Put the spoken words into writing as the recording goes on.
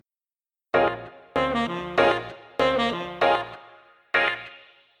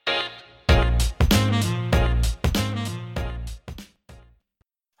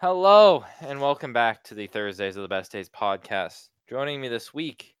Hello, and welcome back to the Thursdays of the Best Days podcast. Joining me this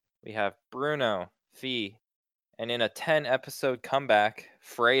week, we have Bruno, Fee, and in a 10-episode comeback,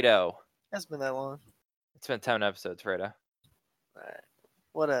 Fredo. Hasn't been that long. It's been 10 episodes, Fredo. Alright.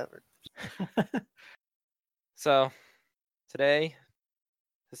 Whatever. So, today,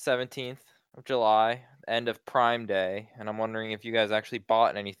 the 17th of July, end of Prime Day, and I'm wondering if you guys actually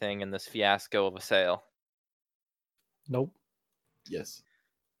bought anything in this fiasco of a sale. Nope. Yes.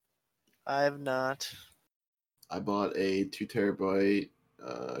 I have not. I bought a 2 terabyte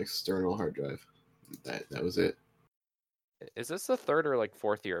external hard drive. That was it. Is this the third or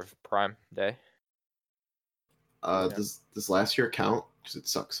fourth year of Prime Day? Yeah. Does last year count? Because it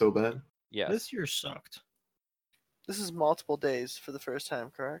sucks so bad. Yes. This year sucked. This is multiple days for the first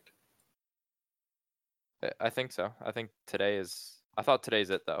time, correct? I think so. I think today is. I thought today's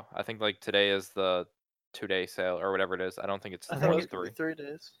it though. I think today is the 2-day sale or whatever it is. I don't think it's I I thought it think was gonna be 3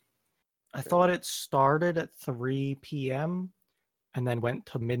 days. I thought it started at 3 p.m. and then went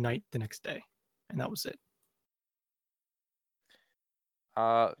to midnight the next day, and that was it.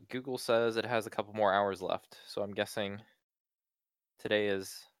 Google says it has a couple more hours left, so I'm guessing today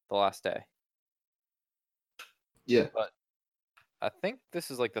is the last day. Yeah. But I think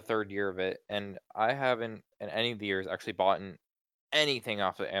this is the third year of it, and I haven't in any of the years actually bought anything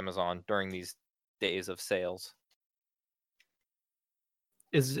off of Amazon during these days of sales.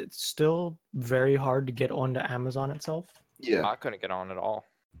 Is it still very hard to get onto Amazon itself? Yeah. I couldn't get on at all.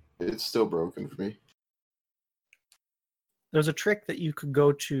 It's still broken for me. There's a trick that you could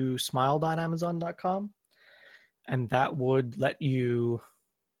go to smile.amazon.com, and that would let you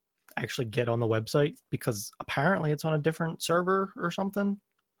actually get on the website because apparently it's on a different server or something.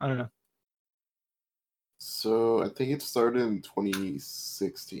 I don't know. So I think it started in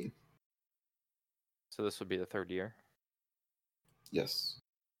 2016. So this would be the third year. Yes.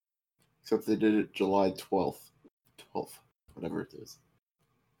 Except they did it July 12th. 12th. Whatever it is.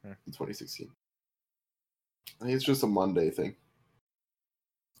 Hmm. In 2016. I think it's just a Monday thing.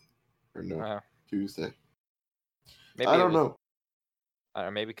 Or no. Wow. Tuesday. Maybe I don't know. I don't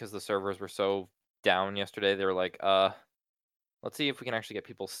know, maybe because the servers were so down yesterday, they were like, let's see if we can actually get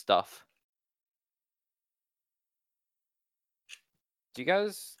people's stuff. Do you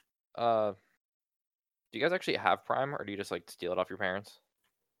guys actually have Prime, or do you just steal it off your parents?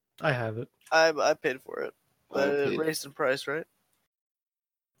 I have it. I paid for it, but I it paid- raised in price, right?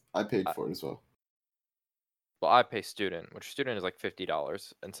 I paid for it as well. Well, I pay student, which student is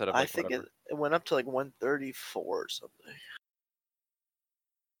 $50 instead of I think whatever. it went up to $134 or something.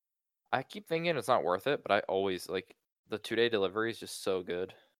 I keep thinking it's not worth it, but I always the 2-day delivery is just so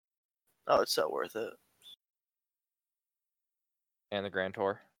good, Oh, it's so worth it. and the Grand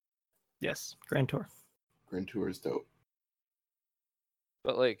Tour. Yes, Grand Tour. Grand Tour is dope.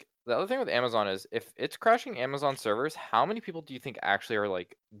 But the other thing with Amazon is if it's crashing Amazon servers, how many people do you think actually are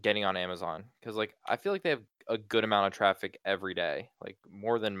getting on Amazon? Because I feel like they have a good amount of traffic every day,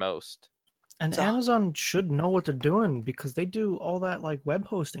 more than most. And So- Amazon should know what they're doing because they do all that web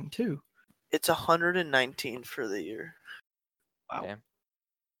hosting too. It's 119 for the year. Wow. Damn.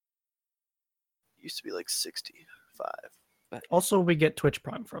 Used to be 65. Also, we get Twitch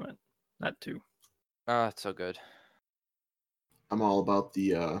Prime from it. That too. Oh, it's so good. I'm all about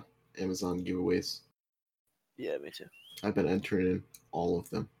the Amazon giveaways. Yeah, me too. I've been entering in all of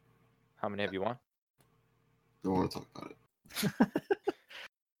them. How many have you won? Don't want to talk about it.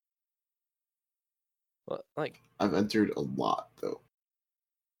 Well, I've entered a lot though.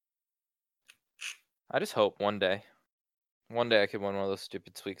 I just hope one day I could win one of those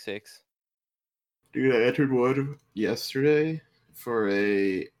stupid sweepstakes. Dude, I entered one yesterday for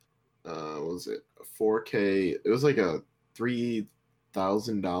a what was it? A 4K. It was like a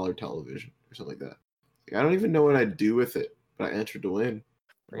 $3,000 television or something like that. I don't even know what I'd do with it, but I entered to win.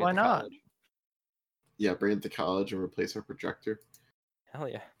 Bring it Why to not? college. Yeah, bring it to college and replace our projector. Hell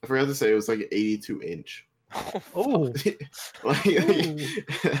yeah. I forgot to say it was 82 inch. Oh,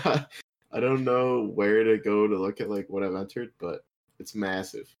 I don't know where to go to look at what I've entered, but it's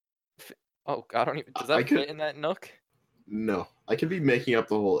massive. Oh, I don't even. Does I that could- fit in that nook? No, I could be making up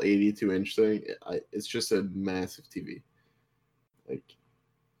the whole 82-inch thing. It's just a massive TV. I'm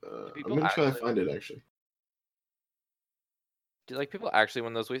people gonna try to actually- find it actually. Do people actually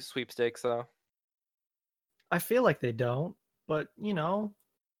win those sweepstakes though? I feel like they don't, but You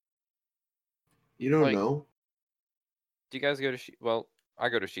don't Like- know? Do you guys go to Well, I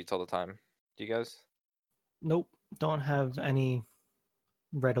go to Sheets all the time. Do you guys? nope, don't have any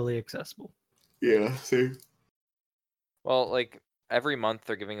readily accessible. Yeah, see. Well, every month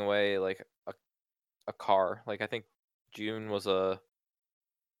they're giving away a car. I think June was a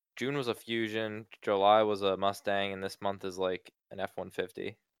June was a Fusion, July was a Mustang, and this month is like an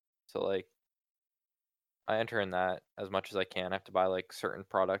F-150. So like, I enter in that as much as I can. I have to buy like certain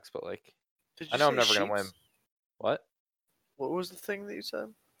products, but like, Did I you know I'm say never gonna win. Sheetz? What? What was the thing that you said?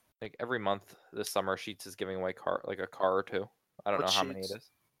 Like every month this summer, Sheets is giving away a car or two. I don't know What how many it Sheetz? is.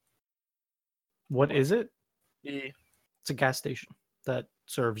 What is it? Yeah. It's a gas station that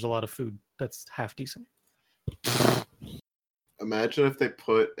serves a lot of food that's half decent. Imagine if they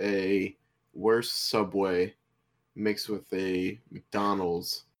put a worse Subway mixed with a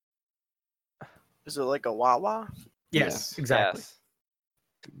McDonald's. Is it like a Wawa? Yes, Yes. exactly.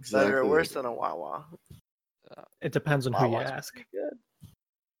 Yes. Better or Exactly. worse than a Wawa? It depends on who you Wawa's ask. pretty good.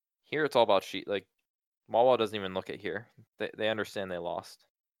 Here it's all about sheet. Like, Wawa doesn't even look at here. They understand they lost.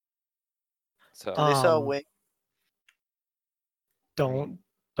 So Do they sell Um, wing?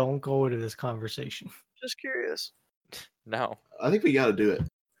 Don't go into this conversation. Just curious. no. I think we got to do it.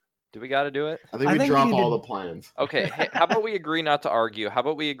 Do we got to do it? I think I we think we drop need all to- the plans. Okay. Hey, how about we agree not to argue? How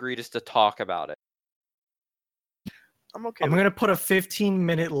about we agree just to talk about it? I'm okay. I'm with gonna put a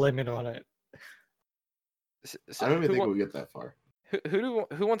 15-minute limit on it. So I don't even who think wa- we'll get that far. who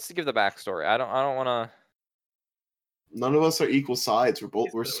wants to give the backstory? I don't want to. None of us are equal sides.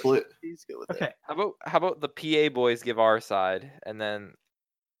 We're split. He's good with it. Okay. How about the PA boys give our side, and then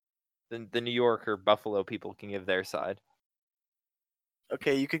the New York or Buffalo people can give their side.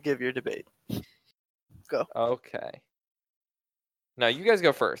 Okay, you could give your debate. Go. Okay. No, you guys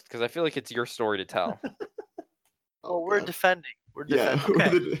go first because I feel like it's your story to tell. Oh, we're God. defending. We're Yeah.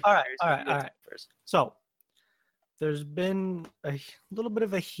 defending. Okay. All right. Darius, All you right. go All right. first. So, there's been a little bit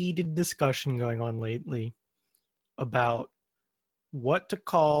of a heated discussion going on lately about what to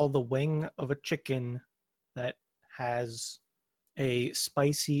call the wing of a chicken that has a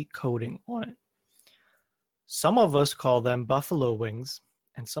spicy coating on it. Some of us call them buffalo wings,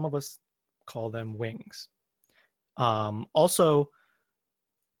 and some of us call them wings. Also,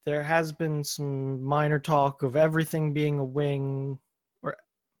 there has been some minor talk of everything being a wing or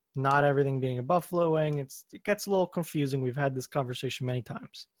not everything being a buffalo wing. It gets a little confusing. We've had this conversation many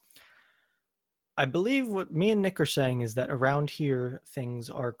times. I believe what me and Nick are saying is that around here things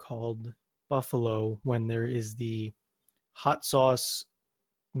are called buffalo when there is the hot sauce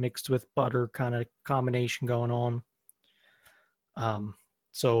mixed with butter kind of combination going on.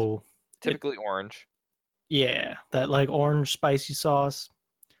 So Typically orange. yeah, that like orange spicy sauce.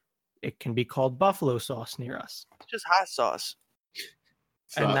 It can be called buffalo sauce near us. It's just hot sauce.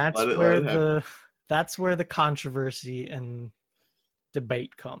 And Stop. that's Let it where happen. that's where the controversy and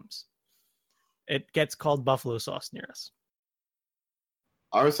debate comes. It gets called buffalo sauce near us.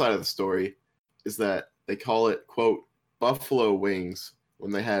 Our side of the story is that they call it, quote, buffalo wings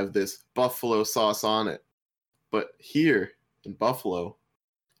when they have this buffalo sauce on it. But here in Buffalo,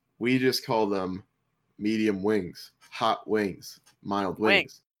 we just call them medium wings, hot wings, mild Wing.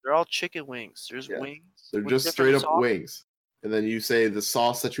 wings. They're all chicken wings. There's Yeah. wings. They're with just different straight up sauce. wings. And then you say the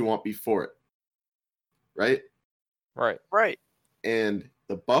sauce that you want before it. Right? Right. Right. And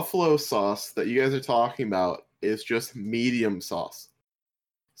the buffalo sauce that you guys are talking about is just medium sauce.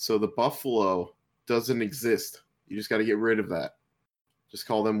 So the buffalo doesn't exist. You just got to get rid of that. Just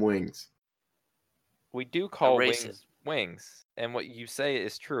call them wings. We do call Erase wings wings, and what you say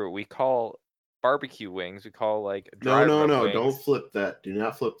is true. We call barbecue wings. We call like dry No, rub don't wings, flip that. Do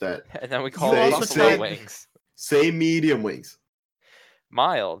not flip that. and then we call Say- buffalo say- wings Say medium wings.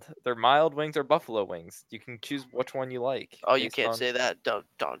 mild. They're mild wings or buffalo wings. You can choose which one you like. Oh, you based can't on- say that. Don't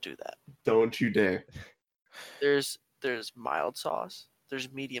do that. Don't you dare. There's mild sauce,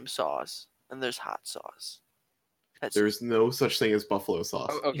 there's medium sauce, and there's hot sauce. That's There's no such thing as buffalo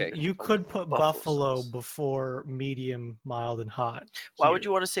sauce. Oh, okay. You could put Buffalo buffalo sauce. before medium, mild, and hot. why would here.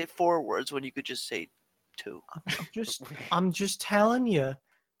 you want to say 4 words when you could just say 2? I'm just telling you.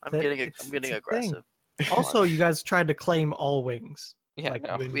 I'm That getting it's a thing. aggressive. Also, you guys tried to claim all wings. Yeah, like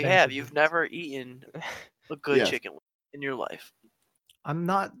no. you We invented have. You've wings. never eaten a good Yes. chicken wing in your life. I'm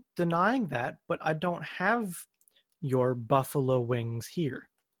not denying that, but I don't have your buffalo wings here.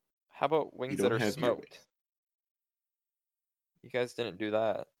 How about wings that don't are have your smoked? You guys didn't do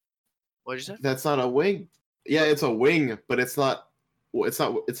that. What did you say? That's not a wing. Yeah, it's a wing, but it's not. Well, it's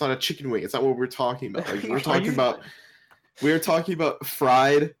not a chicken wing. It's not what we're talking about. Like, we're Are talking you- about. We're talking about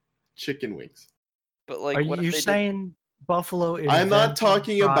fried chicken wings. But like, Are what if you they did- saying buffalo? I'm not invented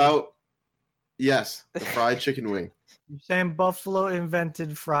talking fried- about. Yes, the fried chicken wing. You're saying buffalo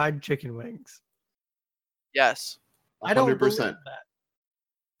invented fried chicken wings. Yes. I don't believe 100%. that.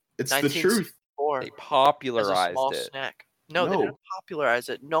 It's the truth. Or they as a popularized small it? snack. No, they No. didn't popularize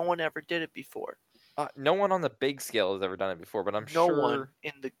it. No one ever did it before. No one on the big scale has ever done it before, but I'm No sure. one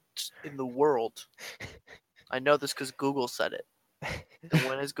in the in the world. I know this because Google said it. And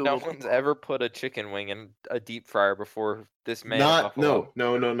when has Google? No one's ever put a chicken wing in a deep fryer before this man. Not no.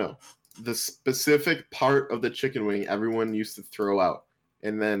 The specific part of the chicken wing everyone used to throw out,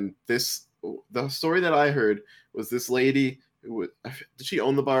 and then the story that I heard was this lady who was, did she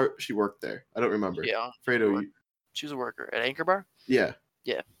own the bar? She worked there. I don't remember. Yeah, Fredo. she was a worker at Anchor Bar. Yeah.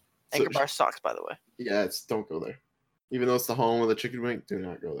 Yeah. So Anchor Bar sucks, by the way. Yeah, don't go there. Even though it's the home of the chicken wing, do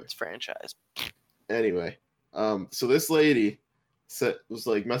not go there. It's franchise. Anyway, so this lady was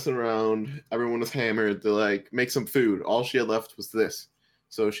like messing around. Everyone was hammered. They're like, make some food. All she had left was this.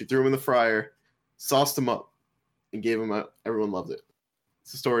 So she threw them in the fryer, sauced them up, and gave them out. Everyone loved it.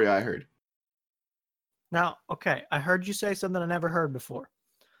 It's a story I heard. Now, okay, I heard you say something I never heard before.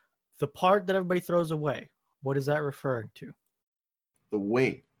 The part that everybody throws away, what is that referring to? The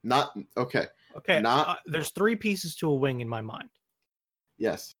wing. Not, okay. Okay, Not, there's 3 pieces to a wing in my mind.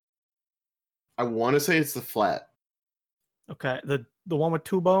 yes. I want to say it's the flat. Okay, the one with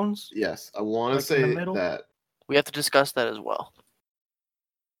 2 bones? Yes. I want to Like in the say middle? that, We have to discuss that as well.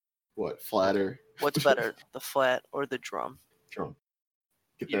 what, flatter? What's better, the flat or the drum? Drum.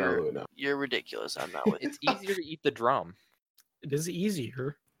 Get that out of the way now. You're ridiculous. I'm not with It's easier to eat the drum. It is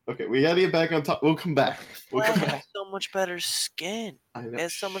easier. Okay, we gotta get back on top. We'll come back. We'll Flat come has back. so much better skin. I know. It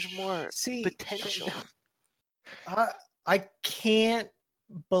has so much more See, potential. I can't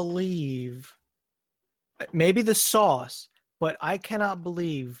believe, maybe the sauce, but I cannot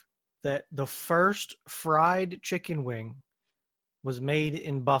believe that the first fried chicken wing was made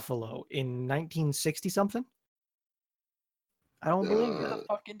in Buffalo in 1960 something. I don't believe The that.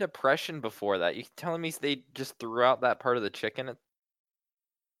 fucking depression before that. You telling me they just threw out that part of the chicken?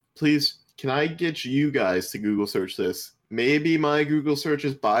 Please, can I get you guys to Google search this? Maybe my Google search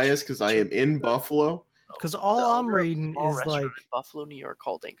is biased because I am in Buffalo. Because all The I'm owner of a reading small is restaurant like, in Buffalo, New York,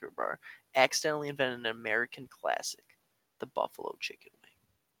 called Anchor Bar, accidentally invented an American classic, the Buffalo chicken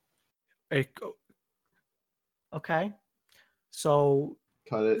wing. okay, so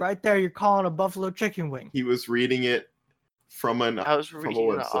Cut it. right there, you're calling a buffalo chicken wing. He was reading it from I was a reading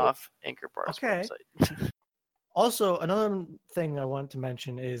it website. off Anchor Bar's Okay. website. Also, another thing I want to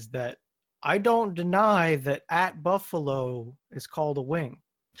mention is that I don't deny that at Buffalo is called a wing.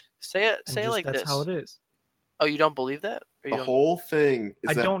 Say it. And Say it just like that's this. how it is. Oh, you don't believe that? Or you The don't- whole thing is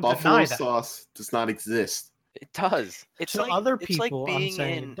I that don't buffalo deny that. sauce does not exist. It does. It's To like other it's like people, I'm being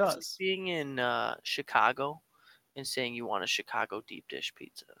saying it in does. It's like being in Chicago and saying you want a Chicago deep dish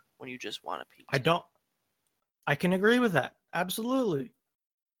pizza when you just want a pizza. I can agree with that. Absolutely.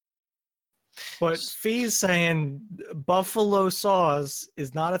 But Fee's saying buffalo sauce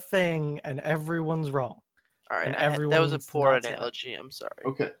is not a thing and everyone's wrong. All right, and that was a everyone's poor nuts at it. analogy. I'm sorry.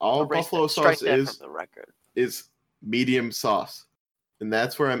 Okay, all Erase buffalo that. Strike sauce that is from the record. medium sauce, and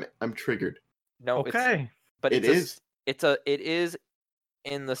that's where I'm triggered. No, it's Okay. but It it's is. it is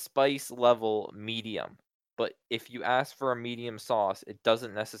in the spice level medium. But if you ask for a medium sauce, it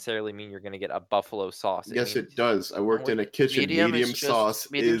doesn't necessarily mean you're going to get a buffalo sauce. Yes, means it does. I worked in a kitchen. Medium Medium is just,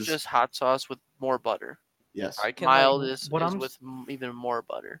 sauce medium's is just hot sauce with more butter. yes. I can Mild like, is what I'm with even more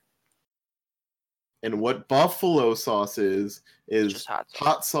butter. And what buffalo sauce is Just hot sauce.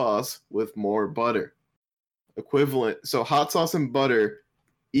 hot sauce with more butter. Equivalent. So hot sauce and butter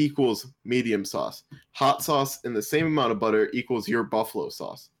equals medium sauce. Hot sauce and the same amount of butter equals your buffalo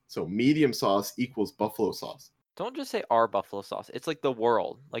sauce. So medium sauce equals buffalo sauce. don't just say our buffalo sauce. It's like the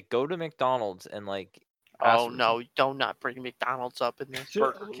world. Like go to McDonald's and like Oh ask for no! Don't not bring McDonald's up in this.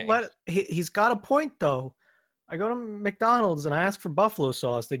 Burger King. He's got a point though. I go to McDonald's and I ask for buffalo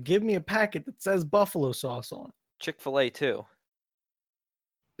sauce. They give me a packet that says buffalo sauce on it. Chick-fil-A too.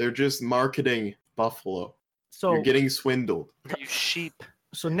 They're just marketing buffalo. So You're getting swindled. You sheep.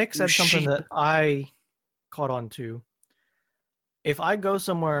 So Nick You said something sheep. that I caught on to. If I go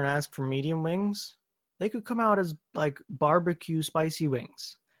somewhere and ask for medium wings, they could come out as like barbecue spicy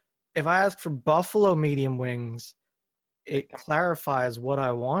wings. If I ask for buffalo medium wings, it clarifies what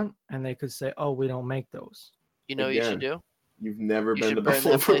I want, and they could say, "Oh, we don't make those." You know what you should Again, do? You've never You been should to burn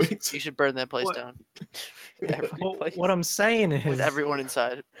Buffalo that for place. wings. You should burn that place What? down Every Well, place. what I'm saying is, with everyone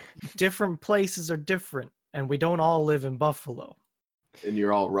inside. different places are different, and we don't all live in Buffalo. And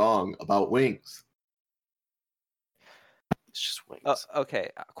you're all wrong about wings. It's just wings. Okay,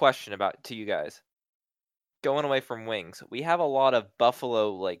 a question about to you guys. Going away from wings, we have a lot of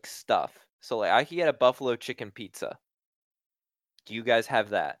buffalo like stuff. So like I could get a buffalo chicken pizza. Do you guys have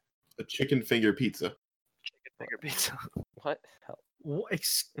that? A chicken finger pizza. Chicken finger pizza. What? Hell.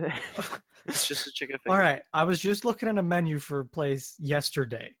 It's just a chicken finger. All right, I was just looking at a menu for a place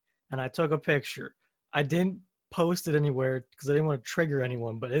yesterday, and I took a picture. I didn't post it anywhere because I didn't want to trigger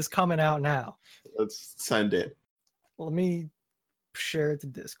anyone, but it's coming out now. Let's send it. Let me share it to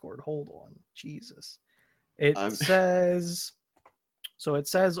Discord. Hold on. Jesus. It I'm- says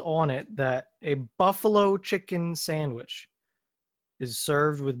on it that a buffalo chicken sandwich is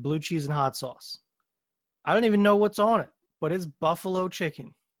served with blue cheese and hot sauce. I don't even know what's on it, but it's buffalo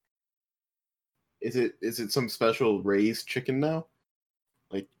chicken. Is it some special raised chicken now?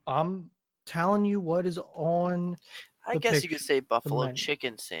 I'm telling you what is on. I The guess you could picture, say buffalo menu.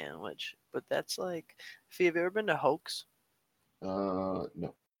 chicken sandwich, but that's like, if you've ever been to Hoke's, No.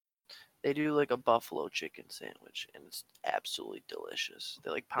 they do like a buffalo chicken sandwich, and it's absolutely delicious.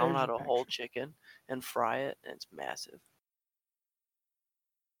 They like pound There's out a a whole picture. chicken and fry it, and it's massive.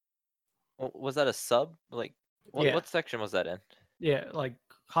 Was that a sub? Like, Yeah. what section was that in? Yeah, like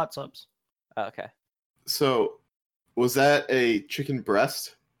hot subs. Oh, okay. So, was that a chicken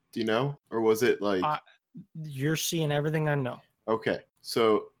breast? Do you know, or was it like? You're seeing everything I know. Okay,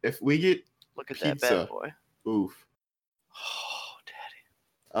 so if we get Look at that Pizza. bad boy. oof, Oh,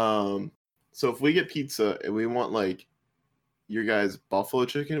 daddy. so if we get pizza and we want like your guys' buffalo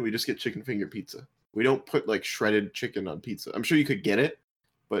chicken, we just get chicken finger pizza. We don't put like shredded chicken on pizza. I'm sure you could get it,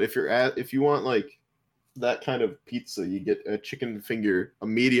 but if you want like that kind of pizza, you get a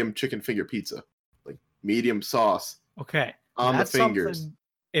medium chicken finger pizza, like medium sauce Okay. on the that's fingers. something-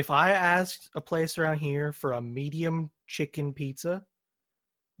 If I asked a place around here for a medium chicken pizza,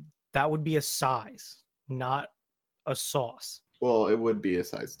 that would be a size, not a sauce. Well, it would be a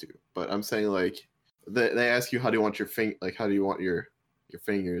size 2, but I'm saying like they ask you how do you want your how do you want your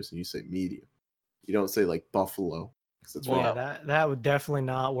fingers, and you say medium. You don't say like buffalo. 'Cause that's Yeah, wrong. that would definitely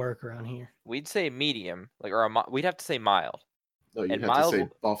not work around here. We'd say medium, like, or we'd have to say mild. No, you and have to say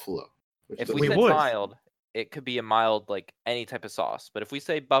mild- buffalo. If doesn't we We said make would. sense. mild, it could be a mild, like any type of sauce. But if we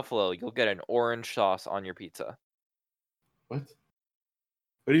say buffalo, you'll get an orange sauce on your pizza. What?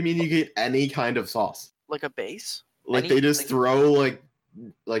 What do you mean you get any kind of sauce? Like a base? Like Any- they just like- throw like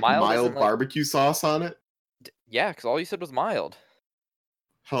Mild isn't, mild like- barbecue sauce on it? Yeah, because all you said was mild,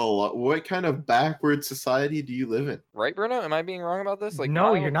 Hell, what kind of backward society do you live in? right, Bruno? Am I being wrong about this? Like,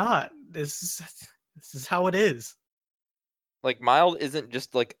 no, mild, you're not. This is how it is. Like, mild isn't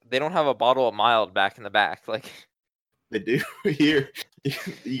just like they don't have a bottle of mild back in the back. Like, They do here.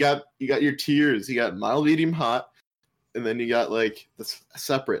 You got your tiers. You got mild, medium, hot, and then you got like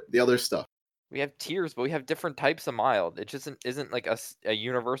the other stuff. we have tiers, but we have different types of mild. It just isn't like a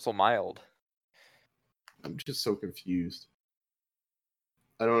universal mild. I'm just so confused.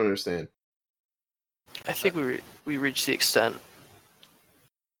 I don't understand. I think we reached the extent.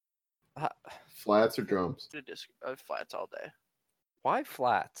 Flats or drums? Flats all day. Why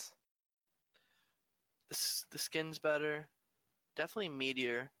flats? The skin's better. Definitely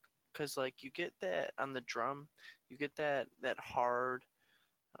meatier, because like you get that on the drum. You get that hard.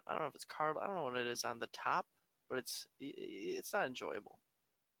 I don't know if it's carb. I don't know what it is on the top, but it's not enjoyable.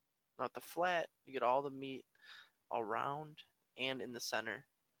 Not the flat. You get all the meat around and in the center.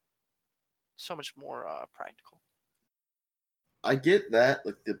 So much more practical. I get that,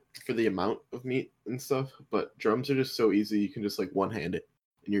 like for the amount of meat and stuff, but drums are just so easy. You can just like one hand it,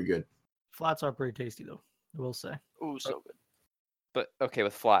 and you're good. Flats are pretty tasty though, I will say. Ooh, so good. But okay,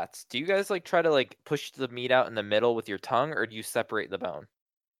 with flats, do you guys like try to like push the meat out in the middle with your tongue, or do you separate the bone?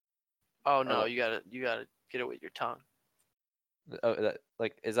 Oh no, Uh, you gotta get it with your tongue.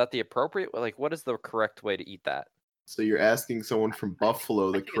 Is that the appropriate? Like, what is the correct way to eat that? So you're asking someone from Buffalo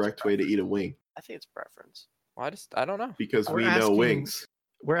I the think it's correct way to eat a wing I think it's preference. Well, I don't know. because We're we know asking- wings.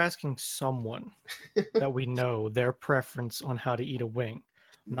 We're asking someone that we know their preference on how to eat a wing.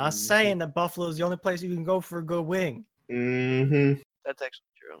 I'm not saying that Buffalo is the only place you can go for a good wing. Mm-hmm. That's actually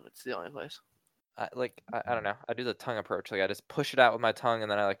true. It's the only place. I don't know. I do the tongue approach. Like, I just push it out with my tongue, and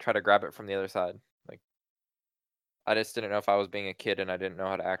then I like try to grab it from the other side. Like, I just didn't know if I was being a kid and I didn't know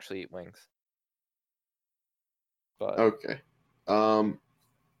how to actually eat wings. But Okay.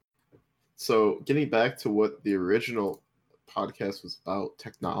 So getting back to what the original podcast was about,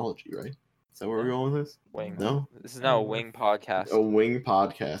 technology, right? Is that where we're going with this? wing. No? This is now a Anywhere. wing podcast. A wing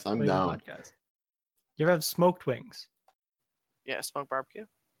podcast. I'm Wing down. podcast. You ever have smoked wings? Yeah, smoked barbecue.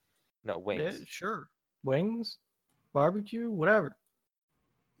 No, wings. Yeah, sure. Wings, barbecue, whatever.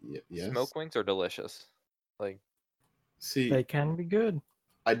 Yes. Smoke wings are delicious. Like, See, They can be good.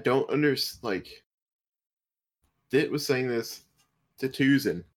 I don't understand. Like, Dit was saying this.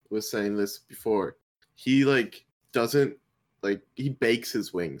 Tituzen was saying this before. He like doesn't like he bakes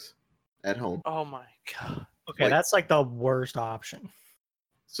his wings at home. Oh my god. Okay, Like- that's like the worst option.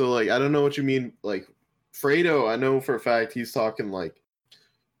 So like I don't know what you mean. Like Fredo, I know for a fact he's talking like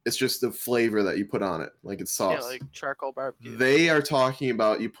It's just the flavor that you put on it, like it's sauce. Yeah, like charcoal barbecue. They are talking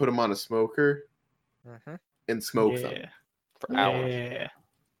about you put them on a smoker Mm-hmm. and smoke yeah. them. For hours. Yeah.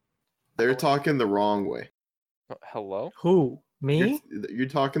 They're talking the wrong way. Hello? Who? Me? You're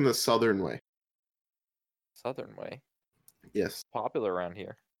talking the southern way. Southern way. Yes. Popular around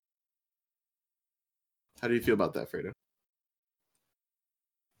here. How do you feel about that, Fredo?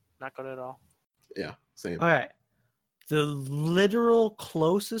 Not good at all. Yeah, same. All right. The literal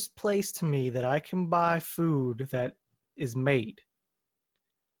closest place to me that I can buy food that is made,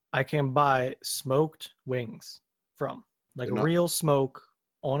 I can buy smoked wings from. Like They're not- real smoke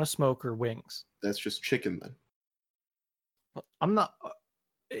on a smoker wings. That's just chicken then. I'm not.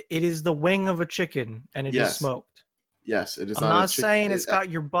 It is the wing of a chicken, and it is Yes. smoked. Yes, it is I'm not. not saying it's got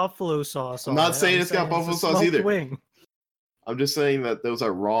your buffalo sauce I'm on not it. saying it's got saying buffalo a sauce smoked either. Wing. I'm just saying that those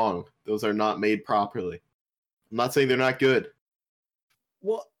are wrong. Those are not made properly. I'm not saying they're not good.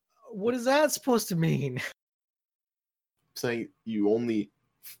 I'm What is that supposed to mean? saying you only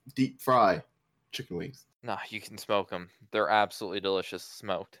deep fry chicken wings. Nah, you can smoke them. They're absolutely delicious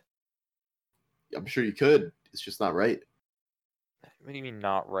smoked. I'm sure you could. It's just not right. What do you mean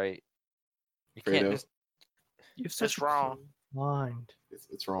not right? You can't Fredo. just. You have such It's a wrong. cool mind.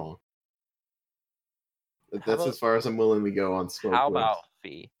 It's wrong. How That's about- as far as I'm willing to go on smoked How wings. about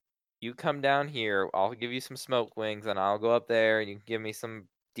Fee? You come down here. I'll give you some smoked wings, and I'll go up there, and you can give me some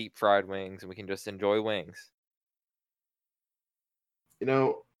deep fried wings, and we can just enjoy wings. You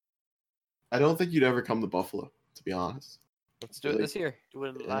know, I don't think you'd ever come to Buffalo, to be honest. Let's do it this year. It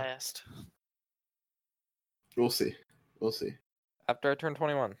wouldn't Yeah. last. We'll see. We'll see. After I turn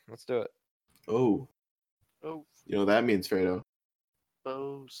 21. Let's do it. Oh, Oh, you know what that means, Fredo.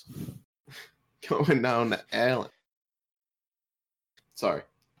 bows. Going down to Allen. Sorry.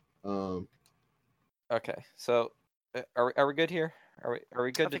 Okay, so are we good here? Are we I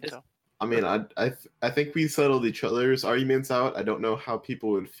good to think just so. I mean, I think we settled each other's arguments out. I don't know how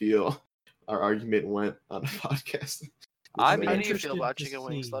people would feel our argument went on a podcast. I How mean, do you interested feel about to chicken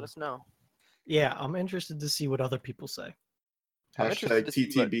wings? Let see. us know. Yeah, I'm interested to see what other people say. I'm Hashtag interested to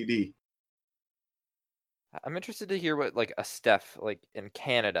see what- TTBD. I'm interested to hear what like a Steph like in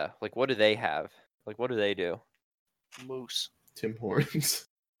Canada, like what do they have? Like what do they do? Moose. Tim Hortons.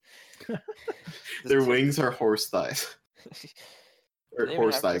 Does Their Tim- wings are horse thighs. Do Or they even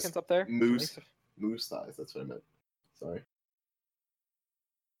horse have thighs. chickens up there? Moose. Moose thighs. That's what I meant. Sorry.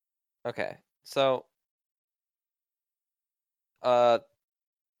 Okay, so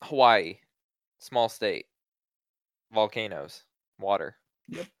Hawaii, small state, volcanoes, water.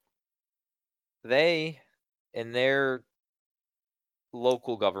 Yep. They, in their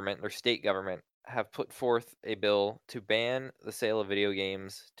local government, their state government, have put forth a bill to ban the sale of video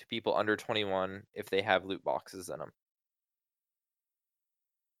games to people under 21 if they have loot boxes in them.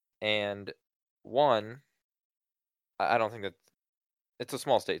 And one, I don't think that it's a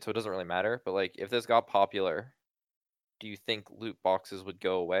small state, so it doesn't really matter. But like, if this got popular, do you think loot boxes would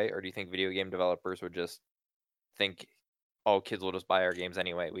go away, or do you think video game developers would just think, "Oh, kids will just buy our games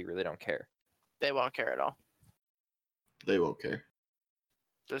anyway. We really don't care." They won't care at all. They won't care.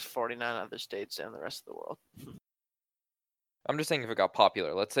 There's 49 other states and the rest of the world. I'm just saying if it got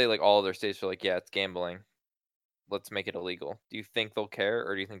popular. Let's say like all other states are like, "Yeah, it's gambling. Let's make it illegal." Do you think they'll care,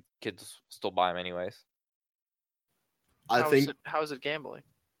 or do you think kids still buy them anyways? I think How is it gambling?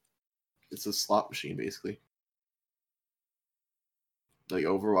 it's a slot machine, basically. Like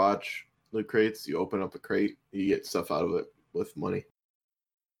Overwatch, loot crates, you open up a crate, you get stuff out of it with money.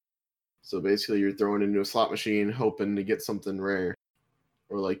 So basically, you're throwing into a slot machine, hoping to get something rare.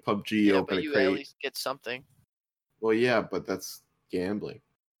 Or like PUBG, Yeah, open but a you crate. at least get something. Well, yeah, but that's gambling.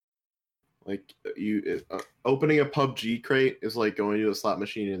 Like opening a PUBG crate is like going to a slot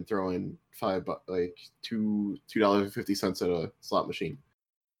machine and throwing $2.50 at a slot machine.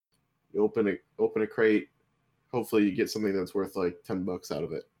 You open a crate, hopefully you get something that's worth like $10 out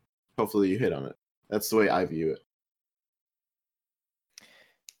of it. Hopefully you hit on it. That's the way I view it.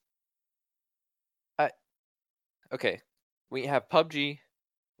 Okay, we have PUBG,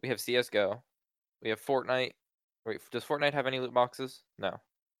 we have CS:GO, we have Fortnite. Wait, does Fortnite have any loot boxes? No,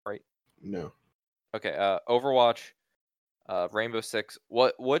 right? No. Okay, Overwatch, Rainbow Six.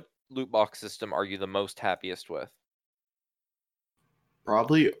 What loot box system are you the most happiest with?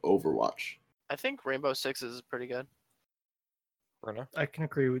 Probably Overwatch. I think Rainbow Six is pretty good. Bruno? I can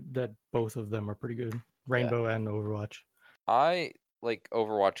agree with that. Both of them are pretty good. Rainbow and Overwatch. I like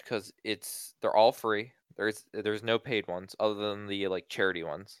Overwatch because they're all free. There's no paid ones other than the like charity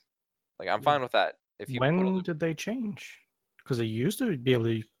ones. Like I'm fine with that. If you put a When loot- did they change? Because they used to be able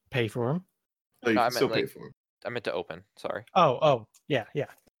to pay for them. Oh, you No, I can still meant, pay like- for them. I meant to open. Sorry. Oh, yeah.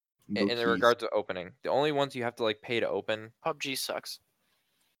 No in keys. regards to opening. The only ones you have to like pay to open, PUBG sucks.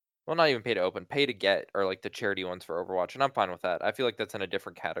 well, not even pay to open, pay to get are like the charity ones for Overwatch, and I'm fine with that. I feel like that's in a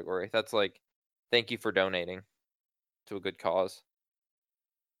different category. That's like, thank you for donating to a good cause.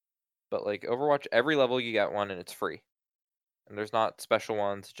 But like Overwatch, every level you get one and it's free, and there's not special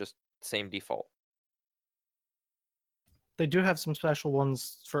ones, just same default. They do have some special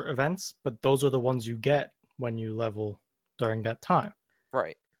ones for events, but those are the ones you get when you level during that time.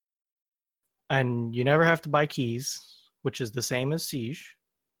 Right. And you never have to buy keys, which is the same as Siege.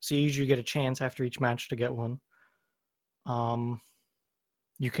 Siege, you get a chance after each match to get one.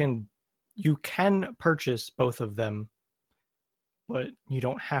 You can purchase both of them, but you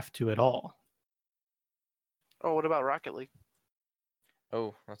don't have to at all. Oh, what about Rocket League?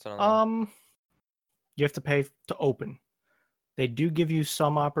 Oh, that's another one. You have to pay to open. They do give you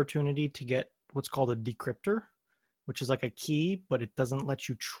some opportunity to get what's called a decryptor, which is like a key, but it doesn't let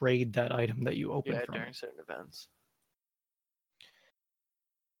you trade that item that you open Yeah, from during it. certain events.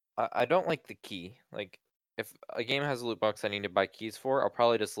 I don't like the key. Like, if a game has a loot box I need to buy keys for, I'll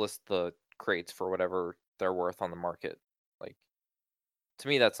probably just list the crates for whatever they're worth on the market. Like, to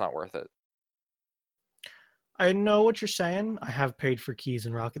me, that's not worth it. I know what you're saying. I have paid for keys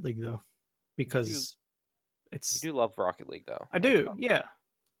in Rocket League though, because You it's do love Rocket League, though. I do, yeah.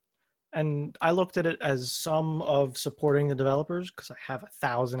 And I looked at it as some of supporting the developers because I have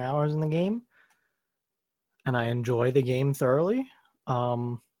 1,000 hours in the game, and I enjoy the game thoroughly.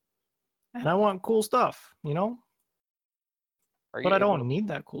 And I want cool stuff, you know. Are But you I able don't need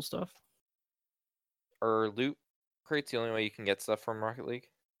that cool stuff. Are loot crates the only way you can get stuff from Rocket League?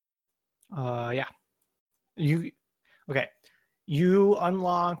 Yeah. Okay. You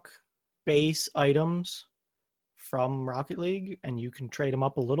unlock base items from Rocket League, and you can trade them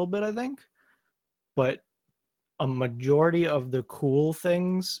up a little bit, I think. But a majority of the cool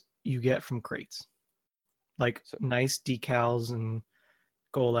things you get from crates, like So- nice decals and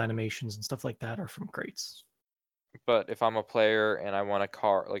goal animations and stuff like that, are from crates. But if I'm a player and I want a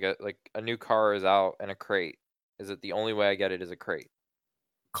car, like a new car is out and a crate, is it the only way I get it is a crate?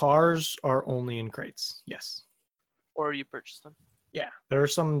 Cars are only in crates. Yes. Or you purchase them. Yeah, there are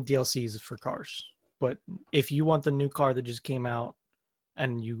some DLCs for cars, but if you want the new car that just came out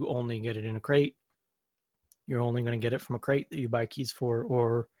and you only get it in a crate, you're only going to get it from a crate that you buy keys for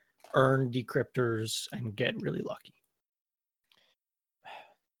or earn decryptors and get really lucky.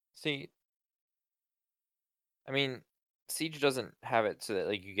 See, I mean, Siege doesn't have it so that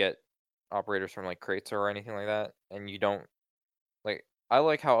like you get operators from like crates or anything like that, and you don't like. I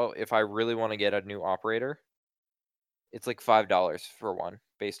like how if I really want to get a new operator, it's like $5 for one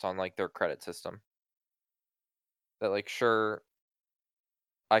based on like their credit system. That like sure,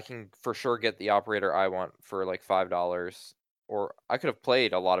 I can for sure get the operator I want for like $5, or I could have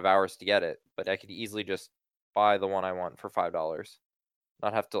played a lot of hours to get it, but I could easily just buy the one I want for $5,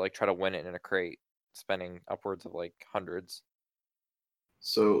 not have to like try to win it in a crate, spending upwards of like hundreds.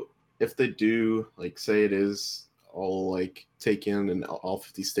 So if they do, like, say it is all like taken and all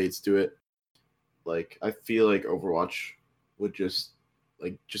 50 states do it, like I feel like Overwatch would just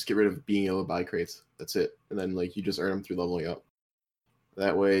get rid of being able to buy crates. That's it, and then like you just earn them through leveling up.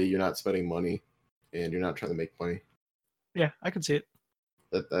 That way you're not spending money, and you're not trying to make money. Yeah, I could see it.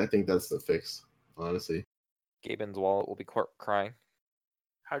 I think that's the fix, honestly. Gaben's wallet will be crying.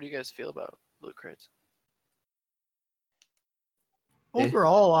 How do you guys feel about loot crates? Eh.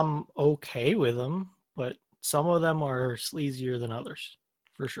 Overall, I'm okay with them, but some of them are sleazier than others,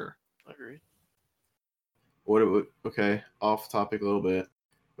 for sure. Agreed. Okay, off topic a little bit.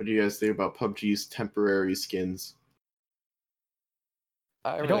 What do you guys think about PUBG's temporary skins?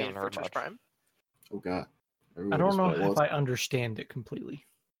 I really don't- haven't For heard Twitch much. Prime? Oh god. I Everyone don't just know went, well, if I understand it completely.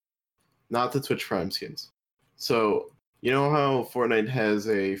 not the Twitch Prime skins. So, you know how Fortnite has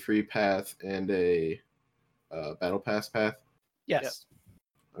a free path and a battle pass path? Yes.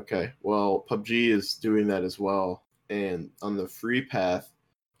 Okay, well, PUBG is doing that as well. And on the free path,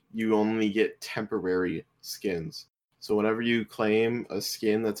 you only get temporary skins. So whenever you claim a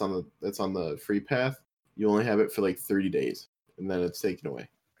skin that's on the free path, you only have it for like 30 days, and then it's taken away.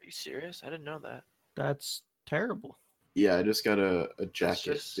 Are you serious? I didn't know that. That's terrible. Yeah, I just got a That's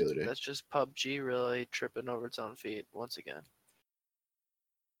jacket just, the other day. that's just PUBG really tripping over its own feet once again.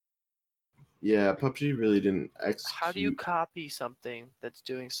 Yeah, PUBG really didn't execute. How do you copy something that's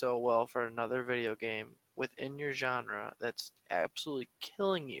doing so well for another video game within your genre that's absolutely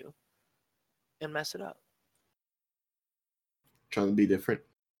killing you and mess it up? Trying to be different?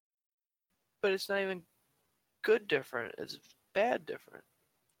 But it's not even good different, it's bad different.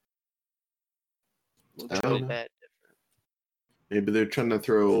 I don't Literally know. bad different. Maybe they're trying to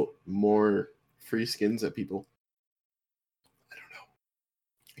throw more free skins at people. I don't know.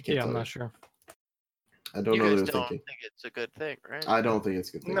 I can't Yeah, tell I'm you. not sure. I don't You know guys their don't thinking. think it's a good thing, right? I don't think it's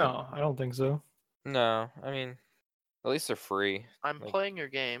a good thing. No, I don't think so. No, I mean, at least they're free. I'm Like, playing your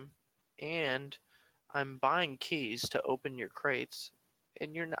game, and I'm buying keys to open your crates,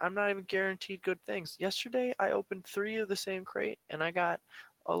 and I'm not even guaranteed good things. Yesterday, I opened 3 of the same crate, and I got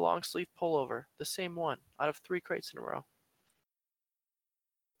a long sleeve pullover, the same one, out of 3 crates in a row.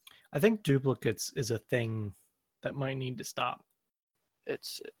 I think duplicates is a thing that might need to stop.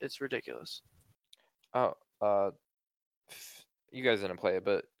 It's ridiculous. oh, you guys didn't play it,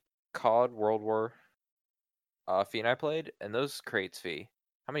 but COD World War, Fee and I played, and those crates, Fee.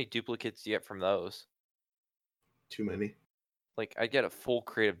 How many duplicates do you get from those? Too many. Like, I get a full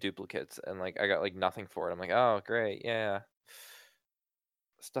crate of duplicates, and like I got like nothing for it. I'm like, oh great, yeah.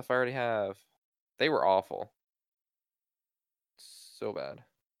 Stuff I already have. They were awful. So bad.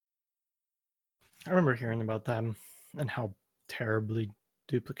 I remember hearing about them and how terribly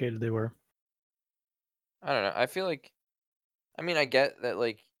duplicated they were. I don't know. I feel like, I mean, I get that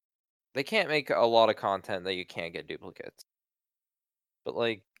like they can't make a lot of content that you can't get duplicates. But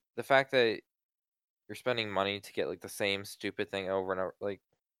like the fact that you're spending money to get like the same stupid thing over and over, like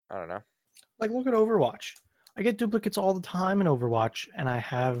I don't know. Like, look at Overwatch. I get duplicates all the time in Overwatch, and I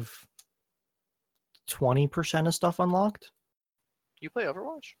have 20% of stuff unlocked. You play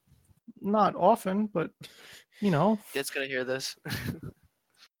Overwatch? Not often, but you know. Dad's gonna hear this.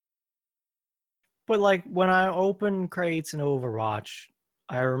 But like when I open crates in Overwatch,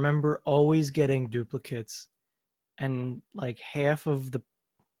 I remember always getting duplicates, and like half of the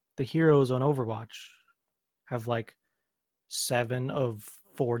heroes on Overwatch have like 7 of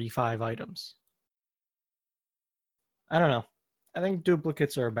 45 items. I don't know. I think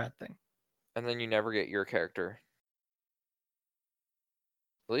duplicates are a bad thing. And then you never get your character.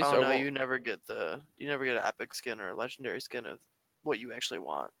 At least Oh no, Overwatch, you never get an epic skin or a legendary skin of what you actually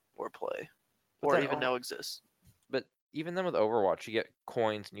want or play, But or then even know exists. but even then with Overwatch, you get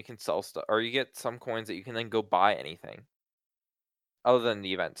coins and you can sell stuff, or you get some coins that you can then go buy anything. Other than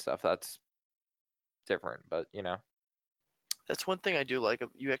the event stuff, that's different. But you know, That's one thing I do like.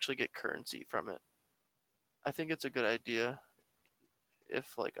 You actually get currency from it. I think it's a good idea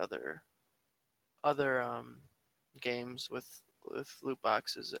if like other games with loot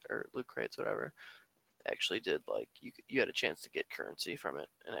boxes or loot crates, whatever, actually did like you had a chance to get currency from it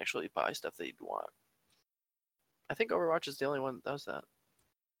and actually buy stuff that you'd want. I think Overwatch is the only one that does that.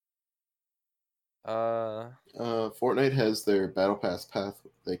 Fortnite has their battle pass path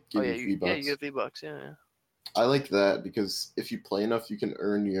that Oh give yeah, you you V-Bucks. get V-Bucks. Yeah. I like that because if you play enough, you can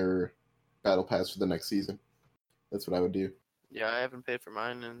earn your battle pass for the next season. That's what I would do. Yeah, I haven't paid for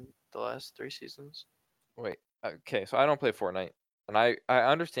mine in the last 3 seasons. wait, okay, so I don't play Fortnite, and I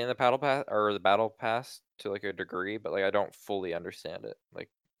understand the battle pass to like a degree, but like I don't fully understand it. Like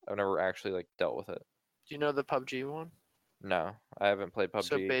I've never actually like dealt with it. Do you know the PUBG one? No, I haven't played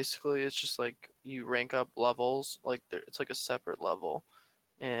So PUBG. basically, it's just like you rank up levels. Like it's like a separate level,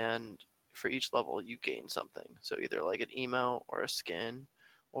 and for each level you gain something. So either like an emote or a skin,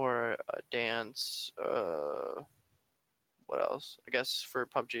 or a dance. What else? I guess for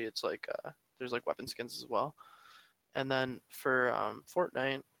PUBG it's like there's like weapon skins as well. And then for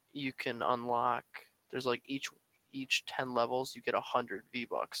Fortnite you can unlock. There's like each 10 levels you get 100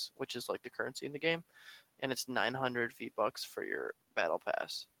 V-Bucks, which is like the currency in the game, and it's 900 V-Bucks for your battle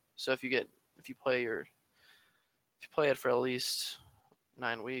pass. So if you play it for at least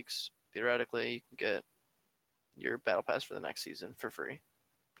 9 weeks, theoretically you can get your battle pass for the next season for free.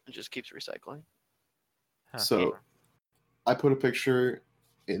 It just keeps recycling. Huh. So I put a picture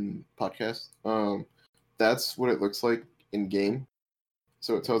in podcast. That's what it looks like in game.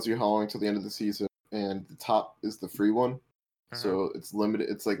 So it tells you how long till the end of the season, and the top is the free one. So it's limited.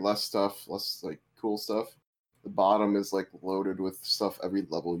 It's like less stuff, less like cool stuff. The bottom is like loaded with stuff. Every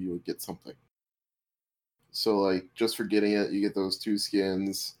level you would get something. So like just for getting it, you get those 2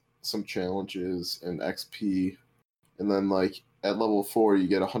 skins, some challenges, and XP, and then like at level 4 you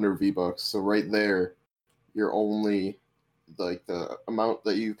get 100 V-Bucks. So right there, you're only like the amount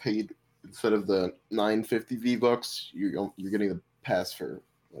that you paid instead of the 950 V-Bucks, you're getting the pass for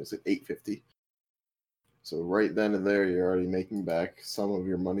what is it 850. So right then and there, you're already making back some of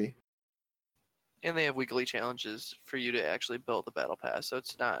your money. And they have weekly challenges for you to actually build the battle pass. So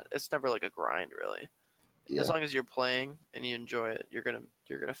it's never like a grind really. Yeah. As long as you're playing and you enjoy it, you're gonna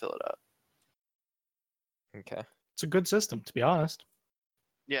fill it up. Okay. It's a good system, to be honest.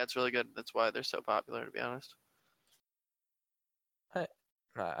 Yeah, it's really good. That's why they're so popular, to be honest.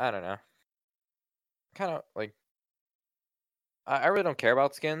 I don't know. Kind of like I really don't care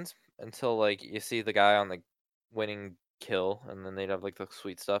about skins until like you see the guy on the winning kill, and then they'd have like the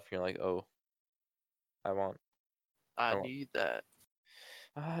sweet stuff. And you're like, oh, I want. I Oh. need that.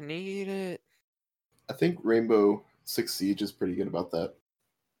 I need it. I think Rainbow Six Siege is pretty good about that.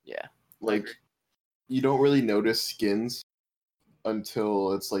 Yeah. Like, agree. you don't really notice skins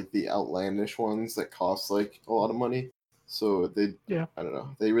until it's like the outlandish ones that cost like a lot of money. So they, Yeah. I don't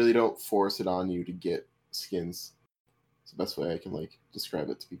know, they really don't force it on you to get skins. It's the best way I can like describe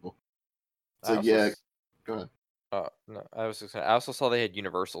it to people. It's I like, also yeah, s- go ahead. No, I was just gonna, I also saw they had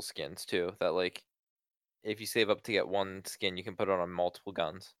universal skins too. That like, if you save up to get one skin, you can put it on multiple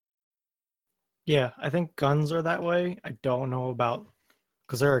guns. Yeah, I think guns are that way. I don't know about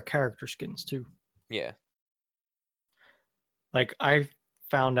because there are character skins too. Yeah. Like I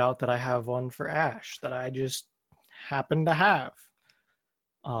found out that I have one for Ash that I just happen to have.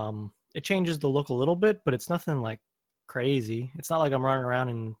 It changes the look a little bit, but it's nothing like crazy. It's not like I'm running around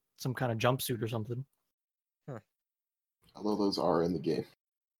in some kind of jumpsuit or something. Although those are in the game.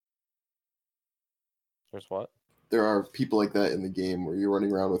 There's what? There are people like that in the game where you're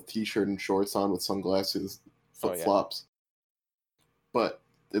running around with t-shirt and shorts on with sunglasses, Oh, yeah. flip-flops. But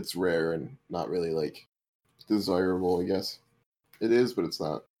it's rare and not really like desirable, I guess. It is, but it's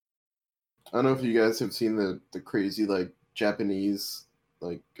not. I don't know if you guys have seen the crazy like Japanese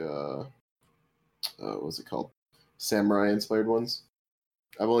like what's it called? Samurai inspired ones.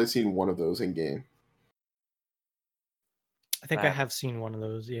 I've only seen one of those in game. I think I Man. have seen one of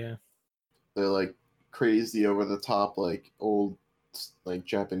those, yeah. They're like crazy over the top like old like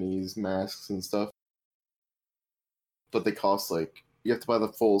Japanese masks and stuff. But they cost like you have to buy the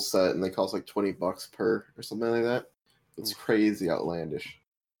full set and they cost like $20 per or something like that. It's Oof. crazy outlandish.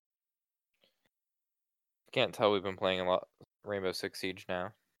 Can't tell we've been playing a lot Rainbow Six Siege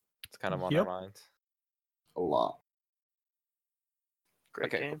now. It's kind of on Yep. our minds. A lot.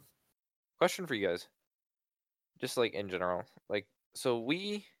 Great Okay. game. Question for you guys. Just like in general. Like, so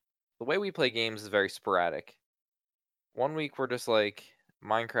the way we play games is very sporadic. One week we're just like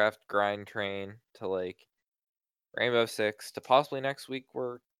Minecraft grind train to like Rainbow Six to possibly next week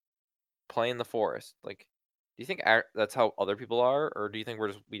we're playing the forest. Like, do you think that's how other people are, or do you think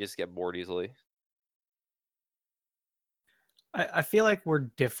we just get bored easily? I feel like we're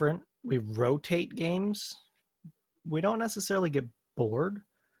different. We rotate games. We don't necessarily get bored,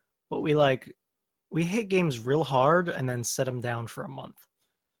 but we hit games real hard and then set them down for a month.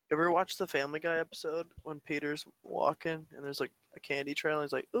 Ever watch the Family Guy episode when Peter's walking and there's like a candy trail and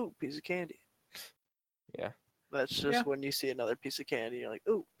he's like, ooh, piece of candy. Yeah. That's just Yeah. when you see another piece of candy, you're like,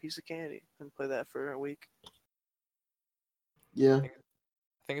 ooh, piece of candy, and play that for a week. Yeah. I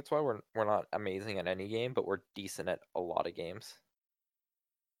think it's why we're not amazing at any game, but we're decent at a lot of games.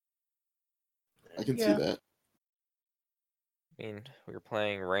 I can see Yeah. that. I mean, we were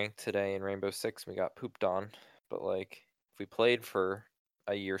playing ranked today in Rainbow Six, and we got pooped on. But like, if we played for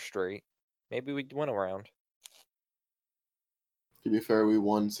a year straight, maybe we'd win a round. To be fair, we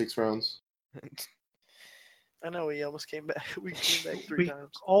won 6 rounds. I know we almost came back. We came back 3 We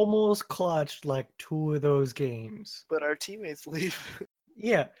times, almost clutched like 2 of those games. but our teammates leave.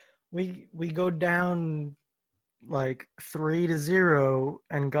 Yeah, we go down like 3-0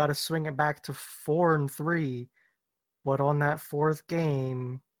 and got to swing it back to 4-3. But on that 4th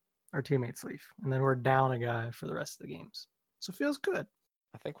game, our teammates leave, and then we're down a guy for the rest of the games. So it feels good.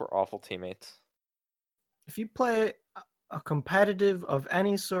 I think we're awful teammates. If you play a competitive of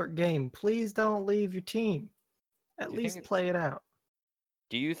any sort game, please don't leave your team. At Do you least think play it out.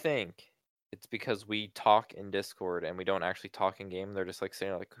 Do you think it's because we talk in Discord and we don't actually talk in game? They're just like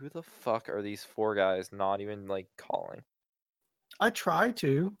saying like, who the fuck are these 4 guys not even like calling? I try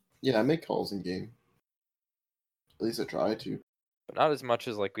to. Yeah, I make calls in game. At least I try to. But not as much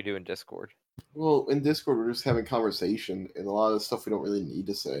as like we do in Discord. Well, in Discord, we're just having conversation, and a lot of stuff we don't really need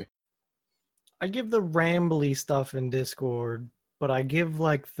to say. I give the rambly stuff in Discord, but I give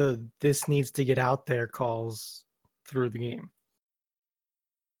like the this needs to get out there calls through the game.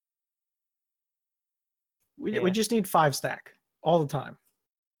 We Yeah. just need 5 stack all the time.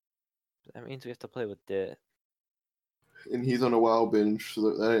 That means we have to play with Dit. And he's on a WoW binge,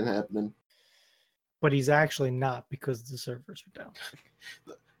 so that ain't happening. But he's actually not because the servers are down.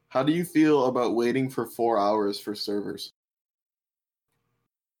 How do you feel about waiting for 4 hours for servers?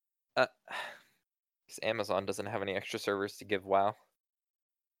 Because Amazon doesn't have any extra servers to give WoW.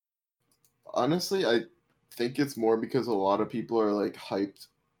 Honestly, I think it's more because a lot of people are like hyped.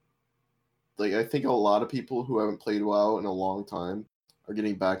 Like, I think a lot of people who haven't played WoW in a long time are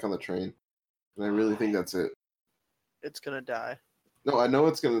getting back on the train. And I really think that's it. It's gonna die. No, I know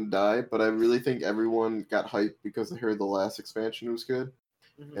it's gonna die, but I really think everyone got hyped because they heard the last expansion was good.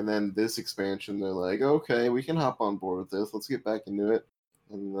 Mhm. And then this expansion, they're like, okay, we can hop on board with this. Let's get back into it.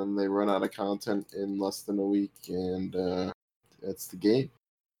 And then they run out of content in less than a week, and that's the game.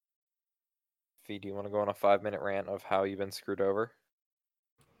 Fee, do you want to go on a 5-minute rant of how you've been screwed over?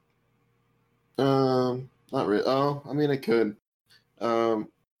 Not really. Oh, I mean, I could.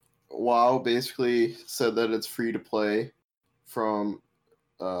 WoW basically said that it's free to play from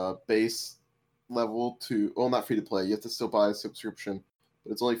base level to, well, not free to play. You have to still buy a subscription,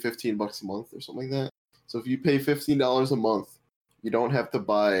 but it's only $15 a month or something like that. So if you pay $15 a month, you don't have to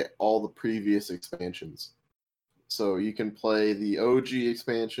buy all the previous expansions. So you can play the OG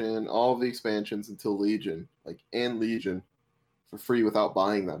expansion, all the expansions until Legion, and Legion, for free without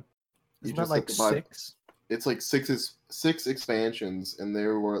buying them. You Isn't that just have like to buy. 6? It's like six expansions, and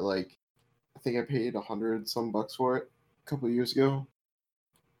there were like, I think I paid 100 some bucks for it a couple of years ago.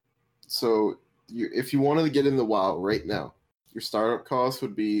 So if you wanted to get into WoW right now, your startup cost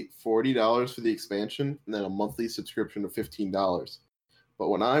would be $40 for the expansion, and then a monthly subscription of $15. But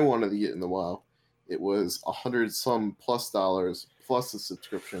when I wanted to get in the WoW, it was 100 some plus dollars plus a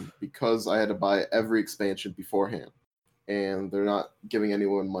subscription because I had to buy every expansion beforehand. And they're not giving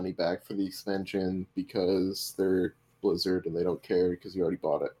anyone money back for the expansion because they're Blizzard and they don't care because you already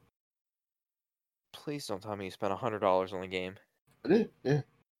bought it. Please don't tell me you spent $100 on the game. I did, yeah.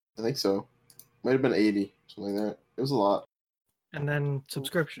 I think so. Might have been 80, something like that. It was a lot. And then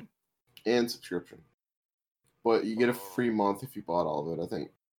subscription. And subscription. But you get a free month if you bought all of it, I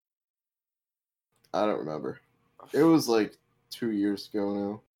think. I don't remember. It was like 2 years ago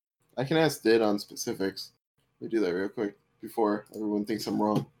now. I can ask Did on specifics. Let me do that real quick before everyone thinks I'm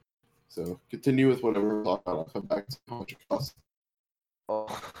wrong. So continue with whatever we're talking about. I'll come back to how much it costs.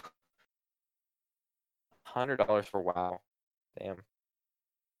 Oh. $100 for WoW. Damn.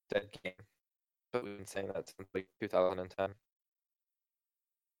 Dead game. But we've been saying that since like 2010.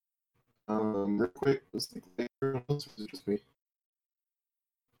 Real quick, was it everyone else or was it just me?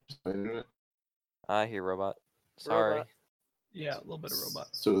 Just my internet. I hear robot. Sorry. Robot. Yeah, a little bit of robot.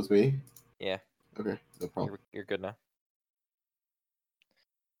 So it was me? Yeah, Okay, no problem. you're good now.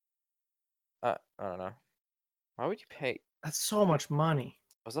 I don't know. Why would you pay? That's so much money.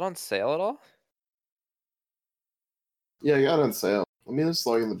 Was it on sale at all? Yeah, I got it on sale. Let me just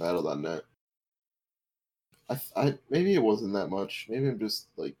log in the battle.net. I maybe it wasn't that much. Maybe I'm just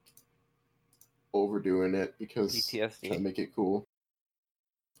like overdoing it because I'm PTSD. trying to make it cool.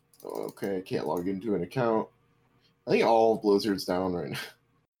 Oh, okay, I can't log into an account. I think all of Blizzard's down right now.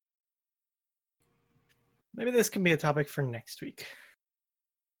 Maybe this can be a topic for next week.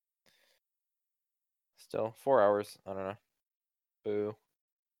 Still 4 hours. I don't know. Boo.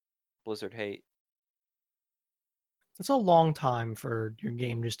 Blizzard hate. It's a long time for your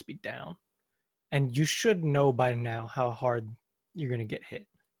game just to be down. And you should know by now how hard you're going to get hit.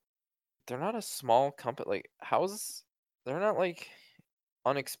 They're not a small company. Like, how's they're not like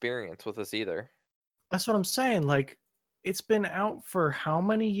unexperienced with this either. That's what I'm saying. Like, it's been out for how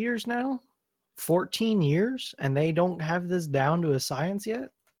many years now? 14 years? And they don't have this down to a science yet?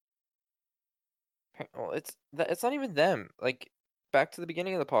 Well, it's not even them. Like, back to the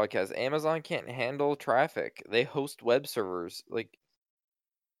beginning of the podcast, Amazon can't handle traffic. They host web servers. Like,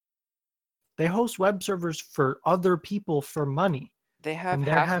 They host web servers for other people for money. they have And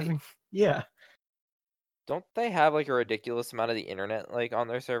they're half the, having, yeah. don't they have like a ridiculous amount of the internet like on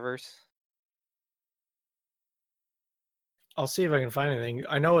their servers? I'll see if I can find anything.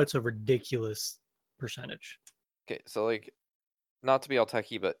 I know it's a ridiculous percentage. Okay, so like, not to be all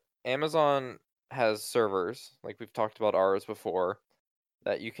techie, but Amazon has servers, like we've talked about ours before,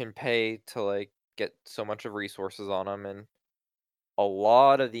 that you can pay to like get so much of resources on them, and a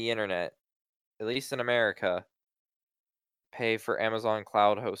lot of the internet, at least in America, pay for Amazon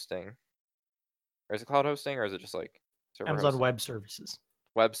cloud hosting. Or is it cloud hosting, or is it just like server Amazon hosting? Web Services,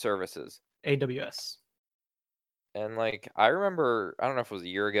 Web services? AWS. And like, I remember, I don't know if it was a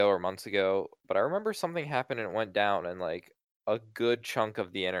year ago or months ago, but I remember something happened and it went down, and like a good chunk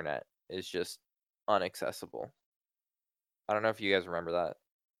of the internet is just unaccessible. I don't know if you guys remember that.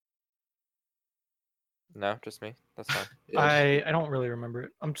 No, just me. That's fine. Yeah. I don't really remember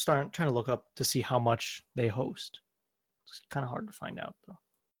it. I'm trying to look up to see how much they host. It's kind of hard to find out though.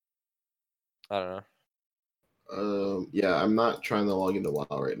 I don't know. Yeah, I'm not trying to log into WoW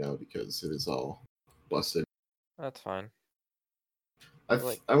right now because it is all busted. That's fine. I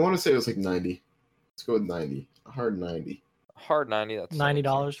want to say it was like 90. Let's go with 90. A hard 90 Hard 90. That's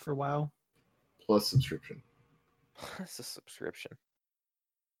 $90 for WoW. plus subscription. It's a subscription.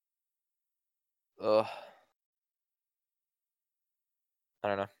 Ugh. I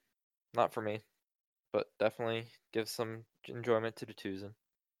don't know. Not for me, but definitely give some enjoyment to the Tucson.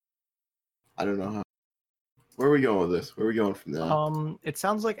 I don't know how. Where are we going with this? Where are we going from now? It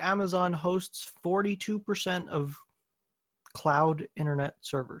sounds like Amazon hosts 42% of cloud internet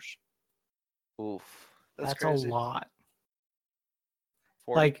servers. Oof. That's That's crazy. a lot.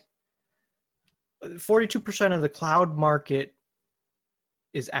 40? Like 42% of the cloud market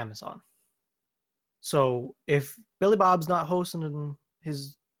is Amazon. So if Billy Bob's not hosting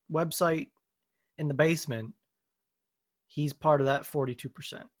his website in the basement, he's part of that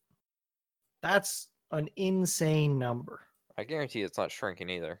 42%. That's an insane number. I guarantee it's not shrinking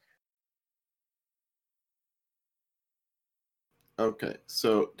either. Okay,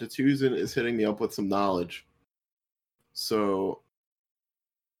 so Tatuzen is hitting me up with some knowledge. So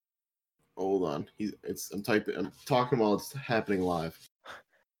hold on. I'm talking while it's happening live.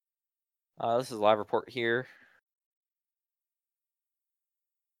 This is a live report here.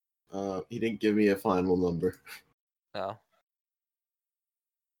 He didn't give me a final number. No.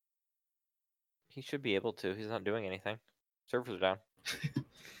 He should be able to. He's not doing anything. Servers are down.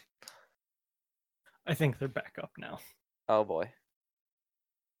 I think they're back up now. Oh boy.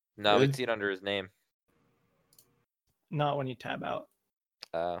 No, Really? we'd see it under his name. Not when you tab out.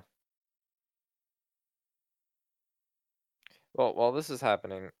 Well, while this is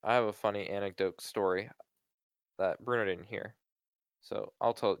happening, I have a funny anecdote story that Bruno didn't hear. So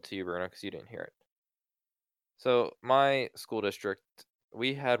I'll tell it to you, Bruno, because you didn't hear it. So my school district,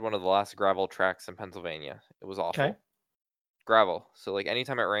 we had one of the last gravel tracks in Pennsylvania. It was awful. Okay. Gravel. So like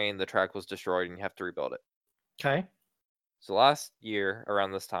anytime it rained, the track was destroyed and you have to rebuild it. Okay. So last year,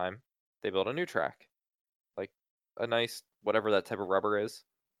 around this time, they built a new track. Like a nice, whatever that type of rubber is.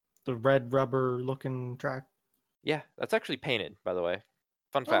 The red rubber looking track. Yeah, that's actually painted, by the way.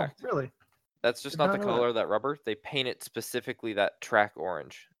 Fun Oh, fact. really? That's just Did not not the know that. color of that rubber. They paint it specifically that track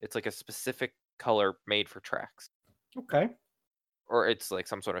orange. It's like a specific color made for tracks. Okay. Or it's like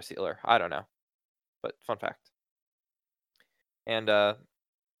some sort of sealer. I don't know. But fun fact. And I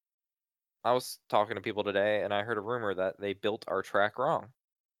was talking to people today and I heard a rumor that they built our track wrong.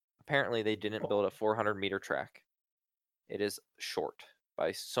 Apparently they didn't build a 400-meter track. It is short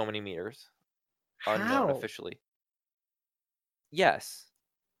by so many meters. Unknown How? officially. Yes.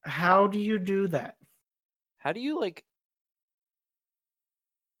 How do you do that? How do you like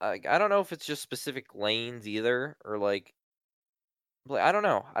I don't know if it's just specific lanes either or like I don't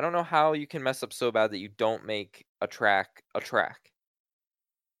know. I don't know how you can mess up so bad that you don't make a track a track.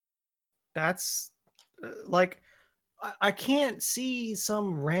 That's like I can't see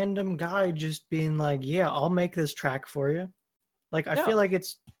some random guy just being like, "Yeah, I'll make this track for you." Like I No. feel like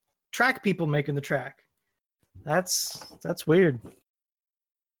it's track people making the track. That's weird.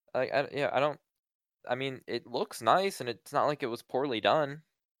 Like I don't I mean, it looks nice and it's not like it was poorly done.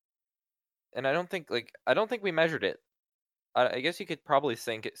 And I don't think we measured it. I guess you could probably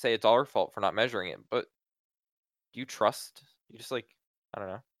say it's our fault for not measuring it, but do you trust? You just like I don't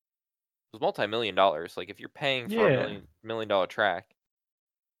know. It was multi-million dollars. Like if you're paying for a Yeah. million dollar track,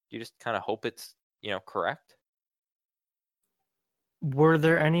 you just kind of hope it's, correct. Were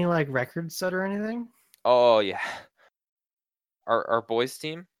there any like records set or anything? Oh yeah. Our boys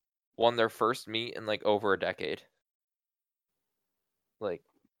team won their first meet in like over a decade. Like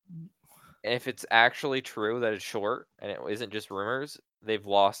if it's actually true that it's short and it isn't just rumors,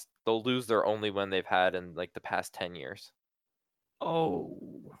 they'll lose their only win they've had in like the past 10 years. Oh,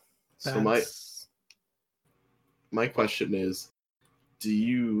 So that's my question is,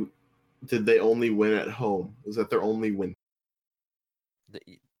 did they only win at home? Was that their only win?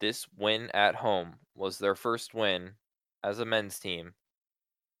 This win at home was their first win as a men's team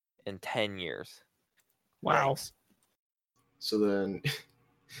in 10 years. wow. Yikes. So then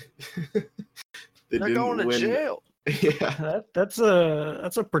They're going to jail. Yeah. That's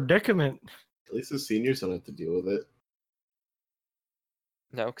a predicament. At least the seniors don't have to deal with it.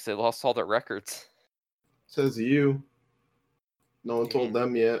 No, because they lost all their records. Says you. No one told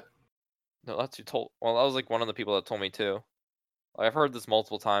them yet. No, that's who told. Well, that was like one of the people that told me too. Like, I've heard this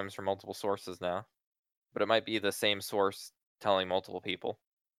multiple times from multiple sources now, but it might be the same source telling multiple people.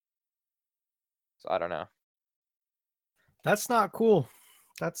 So I don't know. That's not cool.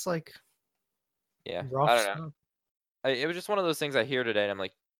 That's like Yeah, rough I don't know. stuff. It was just one of those things I hear today, and I'm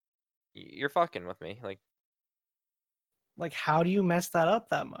like, you're fucking with me. Like, how do you mess that up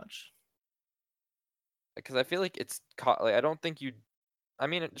that much? Because I feel like like I don't think you. I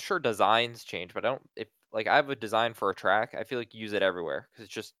mean, sure, designs change, but I don't. If like I have a design for a track, I feel like you use it everywhere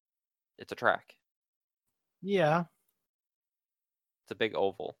because it's a track. Yeah. It's a big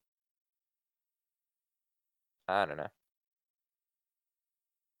oval. I don't know.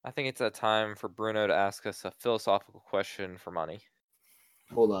 I think it's that time for Bruno to ask us a philosophical question for money.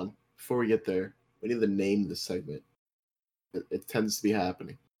 Hold on. Before we get there, we need to name this segment. It tends to be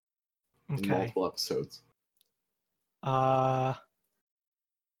happening in Okay. multiple episodes.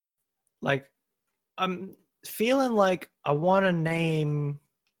 Like, I'm feeling like I want to name,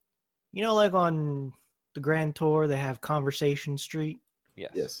 like on the Grand Tour, they have Conversation Street.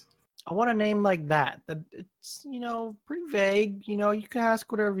 Yes. Yes. I want to name like that. That it's, pretty vague. You can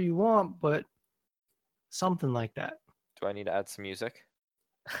ask whatever you want, but something like that. Do I need to add some music?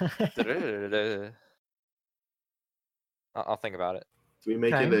 I'll think about it. Do we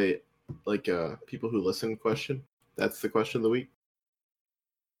make Okay. it a people who listen question? That's the question of the week.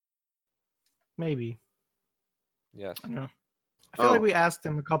 Maybe. Yes. I don't know. I feel like Oh. we asked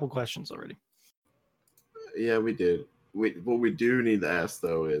them a couple questions already. Yeah, we did. What we do need to ask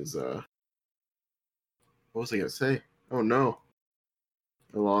though is what was I gonna say? Oh no,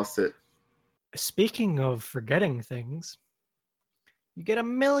 I lost it. Speaking of forgetting things, you get $1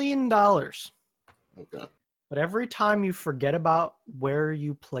 million. But Oh god. every time you forget about where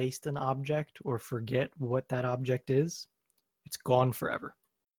you placed an object or forget what that object is, it's gone forever.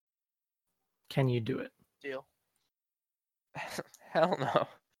 Can you do it? Deal. Hell no.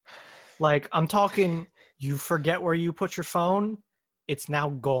 Like, I'm talking, you forget where you put your phone, it's now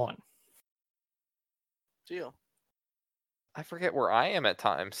gone. Deal. I forget where I am at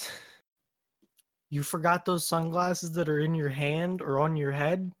times. You forgot those sunglasses that are in your hand or on your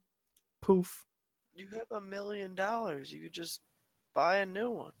head, poof. You have $1 million. You could just buy a new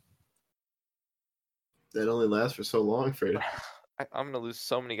one. That only lasts for so long, Fredo. I'm gonna lose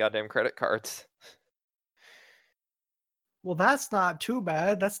so many goddamn credit cards. Well, that's not too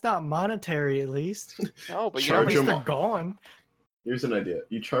bad. That's not monetary, at least. No, but you Charge At least don't they're them. gone. Here's an idea: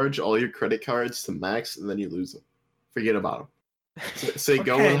 you charge all your credit cards to max, and then you lose them. Forget about them. Say,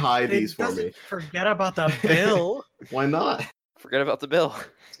 go and hide it these for doesn't me. Forget about the bill. Why not? forget about the bill.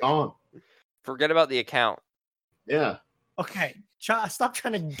 It's gone. Forget about the account. Yeah. Okay, stop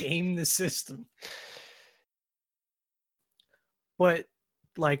trying to game the system. But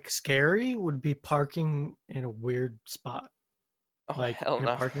like, scary would be parking in a weird spot, Oh like hell in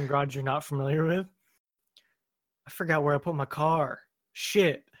no. a parking garage you're not familiar with. I forgot where I put my car.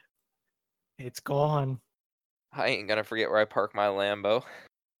 Shit, it's gone. I ain't gonna forget where I park my Lambo.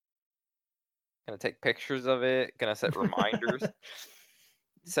 Gonna take pictures of it. Gonna set reminders.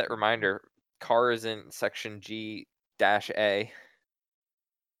 Set reminder. Car is in section G-A.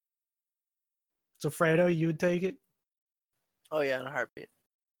 So Fredo, you would take it? Oh yeah, in a heartbeat.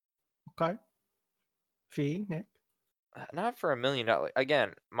 Okay. Fee, Nick. Not for $1 million.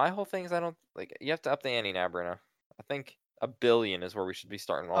 Again, my whole thing is I don't like. You have to up the ante now, Bruno. I think $1 billion is where we should be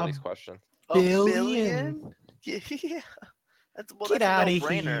starting all these questions. $1 billion? Yeah. That's Get that's a out of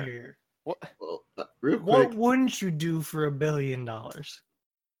no-brainer. here. What? Well, real quick. What wouldn't you do for $1 billion?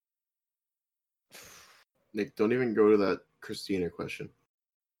 Nick, don't even go to that Christina question.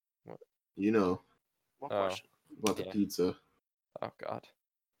 What? You know What Oh. question? about the Yeah. pizza. Oh God.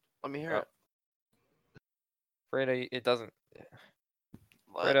 Let me hear Oh. it. Fredo, it doesn't.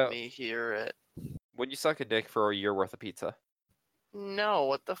 Let Fredo. me hear it. Would you suck a dick for a year worth of pizza? No,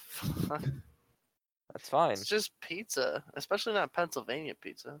 what the fuck? That's fine. It's just pizza, especially not Pennsylvania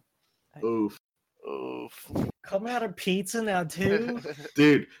pizza. Oof. Oof. Come out of pizza now too?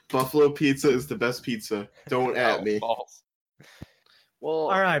 Dude, Buffalo pizza is the best pizza. Don't at Oh, me. balls. Well,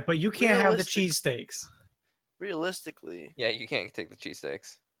 All right, but you can't have the realistic- cheesesteaks. realistically, Yeah, you can't take the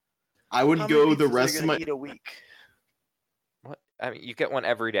cheesesteaks. I would how go many the pizzas rest are of you my. gonna eat a week? What? I mean, you get one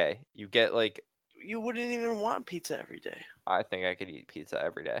every day. You get like. You wouldn't even want pizza every day. I think I could eat pizza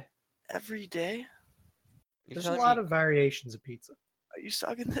every day. Every day? You There's a telling lot me, of variations of pizza. Are you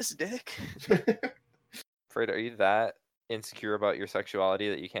sucking this dick? Fredo, are you that insecure about your sexuality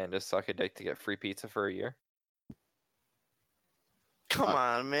that you can't just suck a dick to get free pizza for a year? Come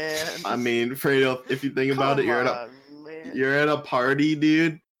on, man. I mean, Fredo, if you think about it, Come on, man. you're at a party,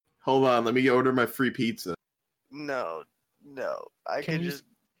 dude. Hold on, let me order my free pizza. No. I Can could you- just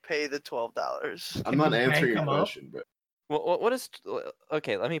pay the $12. I'm Can not you answering bank your 'em up? question, but What is?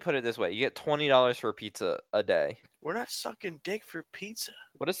 Okay, let me put it this way: you get $20 for a pizza a day. We're not sucking dick for pizza.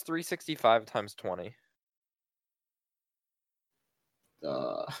 What is 365 times 20?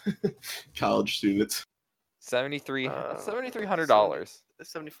 college students. $7,300.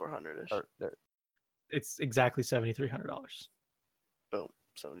 It's $7,400-ish. Or, there- It's exactly $7,300. Boom.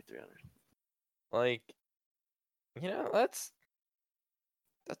 $7,300. like, that's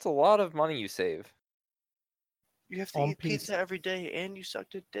a lot of money you save. You have to On eat pizza pizza. every day and you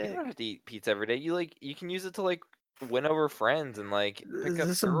sucked a You dick. don't have to eat pizza every day. You can use it to win over friends and like Is pick up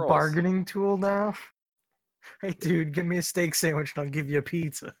this a girls. bargaining tool now? Hey, dude, give me a steak sandwich and I'll give you a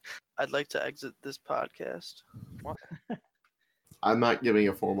pizza. I'd like to exit this podcast. I'm not giving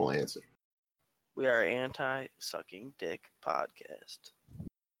a formal answer. We are anti-sucking dick podcast.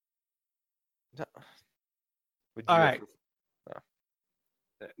 No. Would All you right. ever-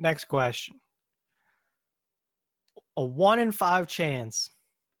 Next question. A 1 in 5 chance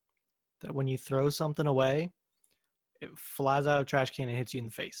that when you throw something away, it flies out of a trash can and hits you in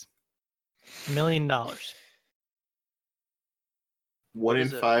the face. $1 million. 1 in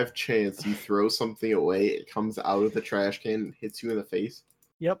is it? 5 chance you throw something away, it comes out of the trash can and hits you in the face.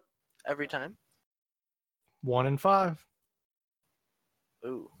 Yep. Every time? 1 in 5.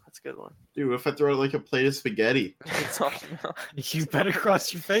 Ooh, that's a good one. Dude, what if I throw out like a plate of spaghetti? Oh, no. You better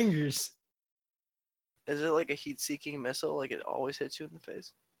cross your fingers. Is it like a heat-seeking missile? Like it always hits you in the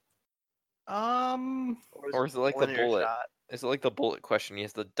face? Or is it like the one-ear bullet? shot? Is it like the bullet question? He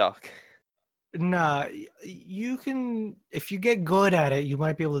has the duck. Nah, you can, if you get good at it, you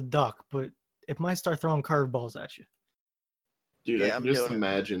might be able to duck, but it might start throwing curveballs at you. Dude, Yeah, I can I'm just doing it.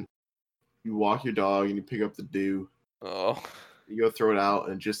 imagine you walk your dog and you pick up the dew, Oh, you go throw it out,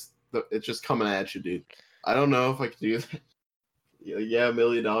 and it's just coming at you, dude. I don't know if I could do that. Yeah, $1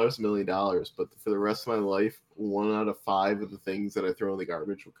 million, $1 million, but for the rest of my life, 1 out of 5 of the things that I throw in the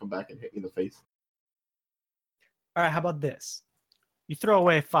garbage will come back and hit me in the face. All right, how about this? You throw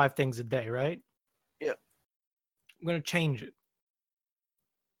away 5 things a day, right? Yep. I'm going to change it.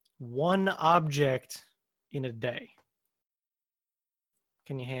 1 object in a day.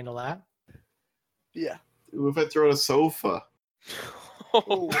 Can you handle that? Yeah. Ooh, if I throw out a sofa.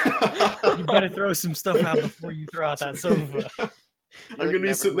 You better throw some stuff out before you throw out that sofa. I'm like gonna be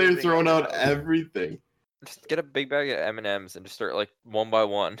never sitting there moving throwing out out of the house. everything. just get a big bag of M&Ms and just start like one by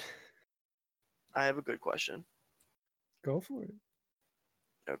one. I have a good question. Go for it.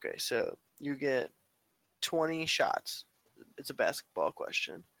 Okay, so you get 20 shots. It's a basketball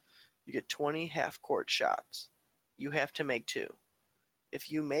question. You get 20 half-court shots. You have to make 2. If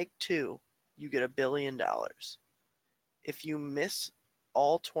you make 2, you get $1 billion. If you miss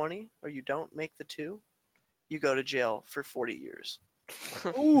all 20 or you don't make the 2, you go to jail for 40 years.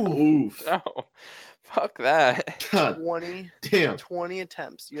 Oof. No, fuck that. God 20, damn. 20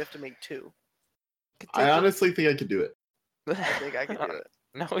 attempts. You have to make 2. I honestly think I could do it. I think I could do it.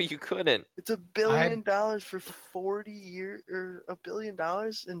 No, you couldn't. It's $1 billion for 40 years, or $1 billion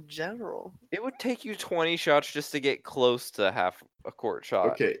in general. It would take you 20 shots just to get close to half a court shot.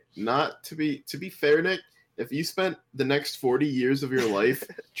 Okay, not to be fair, Nick. If you spent the next 40 years of your life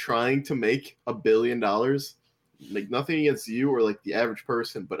trying to make $1 billion, like nothing against you or like the average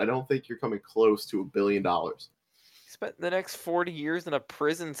person, but I don't think you're coming close to $1 billion. Spent the next 40 years in a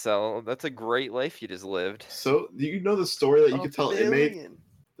prison cell. That's a great life you just lived. So do you know the story that you $1 could tell inmate? billion.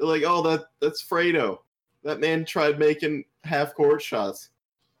 They're like, oh, that's Fredo. That man tried making half court shots.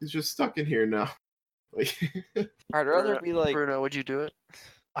 He's just stuck in here now. Like, I'd rather be like, Bruno, would you do it?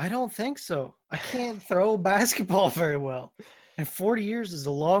 I don't think so. I can't throw basketball very well. And 40 years is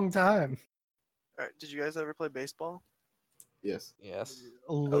a long time. All right. Did you guys ever play baseball? yes. yes.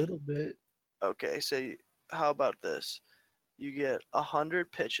 A little bit. Okay, so how about this? You get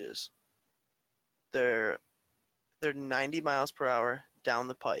 100 pitches. They're 90 miles per hour down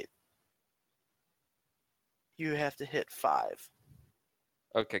the pipe. You have to hit 5.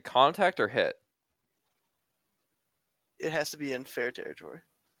 Okay, contact or hit? It has to be in fair territory.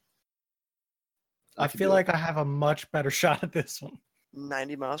 I could feel do it. like I have a much better shot at this one.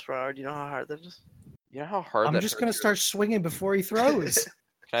 90 miles per hour. Do you know how hard that is? You know how hard I'm that just going to hurts? start swinging before he throws.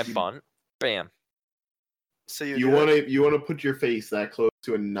 Can I bunt? Bam. So you You do want it? to put your face that close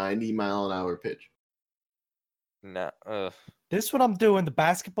to a 90-mile-an-hour pitch. No. This one I'm doing, the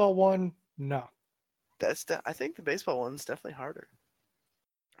basketball one, no. I think the baseball one's definitely harder.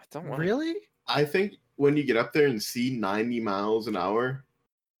 I don't want Really? I think when you get up there and see 90 miles an hour,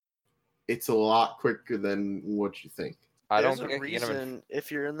 it's a lot quicker than what you think. I There's don't think a I can get him in. reason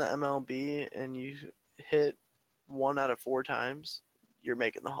if you're in the MLB and you hit 1 out of 4 times, you're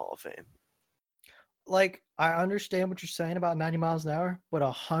making the Hall of Fame. Like, I understand what you're saying about 90 miles an hour, but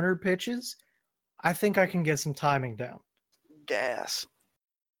 100 pitches, I think I can get some timing down. Gas.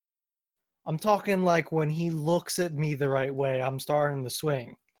 I'm talking like when he looks at me the right way, I'm starting to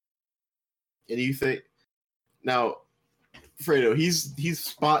swing. And you think now, Fredo, he's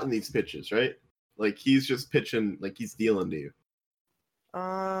spotting these pitches, right? Like he's just pitching, like he's dealing to you,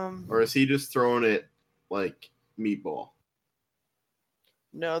 or is he just throwing it like meatball?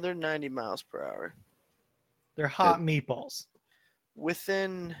 No, they're 90 miles per hour. They're hot meatballs.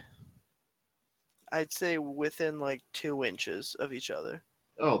 Within, I'd say within like 2 inches of each other.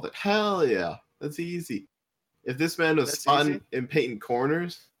 Oh, hell yeah. That's easy. If this man was That's spotting easy? and painting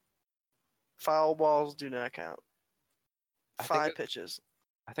corners, Foul balls do not count. I think 5 pitches.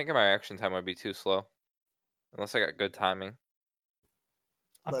 I think my reaction time would be too slow, unless I got good timing.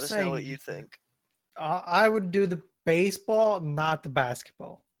 I'm Let us saying know what you think. I would do the baseball, not the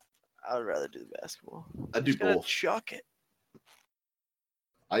basketball. I would rather do the basketball. I'd do Just gotta both. chuck it.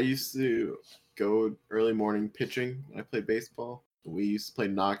 I used to go early morning pitching when I played baseball. We used to play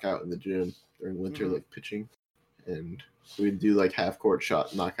knockout in the gym during winter, Mhm. like pitching, and we'd do like half court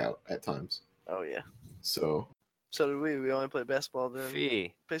shot knockout at times. Oh yeah. So So did we. We only played basketball during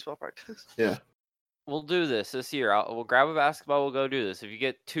Fee, baseball practice. yeah, we'll do this year. We'll grab a basketball. We'll go do this. If you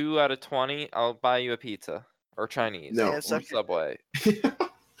get 2 out of 20, I'll buy you a pizza or Chinese No. or And suck it. Subway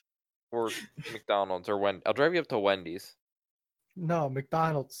or McDonald's or Wendy's. I'll drive you up to Wendy's. No,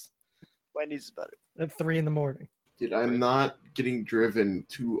 McDonald's Wendy's is better. at 3 a.m. dude, I'm not getting driven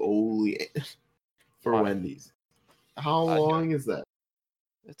to Ole for Why? Wendy's. How I do. long is that?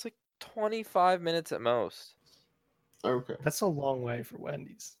 It's like 25 minutes at most. Okay. That's a long way for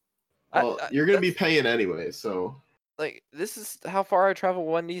Wendy's. Well, you're gonna be that's- paying anyway, so like, this is how far I travel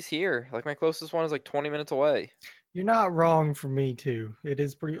Wendy's here. Like, my closest one is like 20 minutes away. You're not wrong for me too. It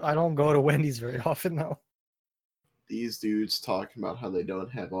is pretty. I don't go to Wendy's very often though. these dudes talking about how they don't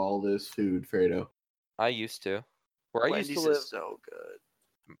have all this food, Fredo. I used to. Where I Wendy's used to live, is so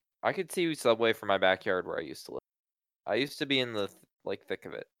good. I could see Subway from my backyard where I used to live. I used to be in the thick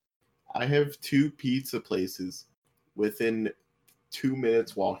of it. I have 2 pizza places within 2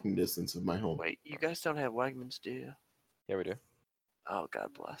 minutes walking distance of my home. Wait, you guys don't have Wegmans, do you? Yeah, we do. Oh, God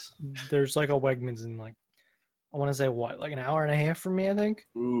bless. There's like a Wegmans in like, I want to say what, like an hour and a half from me, I think.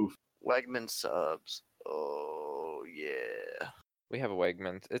 Oof. Wegman subs. Oh yeah. We have a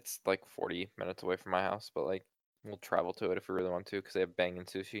Wegmans. It's like 40 minutes away from my house, but like we'll travel to it if we really want to because they have bangin'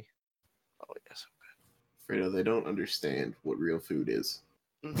 sushi. Oh yes. Fredo, they don't understand what real food is.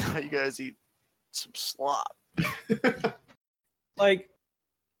 Now you guys eat some slop. Like,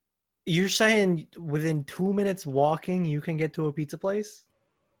 you're saying within 2 minutes walking, you can get to a pizza place?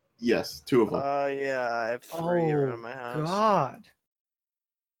 Yes, 2 of them. Yeah, I have 3 around my house. God.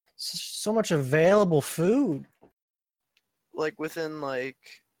 So much available food. Like within like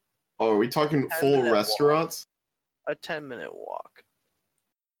Oh, are we talking 10 full minute walk. restaurants? a 10-minute walk.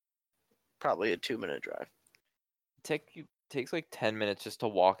 Probably a 2-minute drive. Takes like 10 minutes just to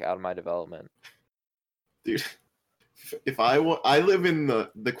walk out of my development. Dude, if I live in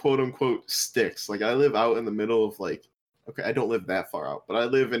the quote unquote sticks. Like I live out in the middle of like, okay, I don't live that far out, but I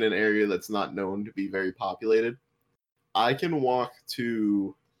live in an area that's not known to be very populated. I can walk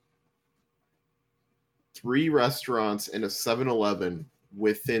to 3 restaurants and a 7-Eleven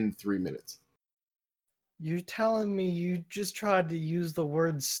within 3 minutes. You're telling me you just tried to use the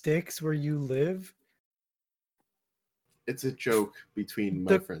word sticks where you live? It's a joke between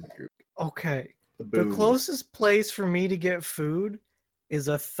my The- friend group. Okay. The The boonies. closest place for me to get food is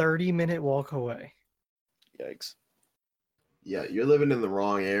a 30-minute walk away. Yikes. Yeah, you're living in the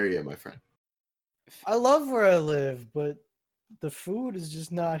wrong area, my friend. I love where I live, but the food is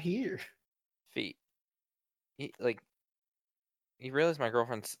just not here. Feet. You realize my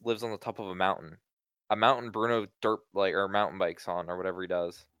girlfriend lives on the top of a mountain Bruno or mountain bikes on or whatever he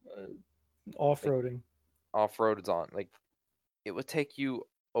does. Off-roading. Off-road is on. Like, it would take you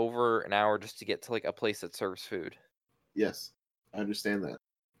over an hour just to get to like a place that serves food. Yes, I understand that.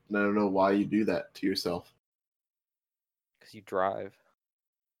 And I don't know why you do that to yourself. Because you drive.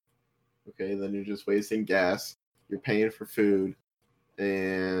 Okay, then you're just wasting gas, you're paying for food,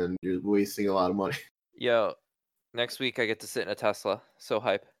 and you're wasting a lot of money. Yo, next week I get to sit in a Tesla. So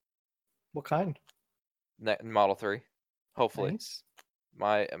hype. What kind? Model 3. Hopefully. Nice.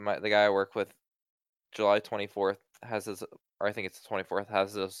 The guy I work with, July 24th has his, or I think it's the 24th,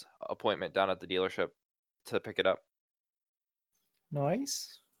 has his appointment down at the dealership to pick it up.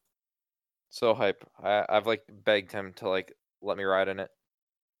 Nice. So hype. I've like begged him to like let me ride in it.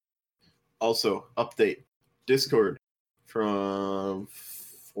 Also, update Discord from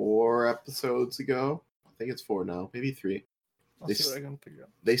 4 episodes ago. I think it's 4 now, maybe 3. I'll They see what s- I can figure out.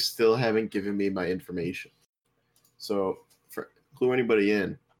 They still haven't given me my information. So, for clue anybody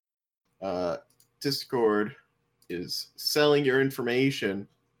in, Discord is selling your information.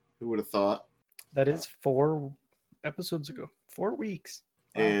 Who would have thought? That is 4 episodes ago. 4 weeks.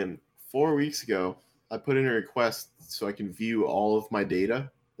 Wow. And 4 weeks ago, I put in a request so I can view all of my data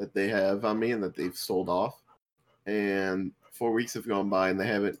that they have on me and that they've sold off. And 4 weeks have gone by and they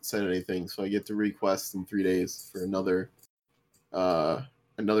haven't said anything. So I get to request in 3 days for another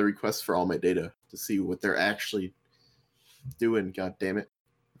request for all my data to see what they're actually doing. God damn it,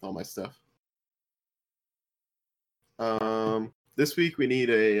 with all my stuff. This week we need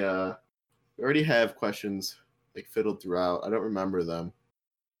a. We already have questions like fiddled throughout. I don't remember them.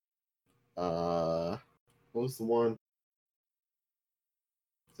 What was the one?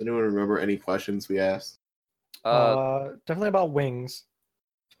 Does anyone remember any questions we asked? Definitely about wings.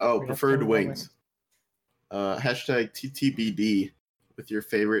 Oh, We have preferred some about wings. Hashtag TTBD with your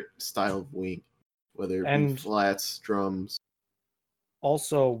favorite style of wing, whether it be And- flats, drums.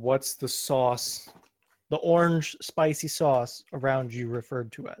 Also, what's the sauce, the orange spicy sauce around you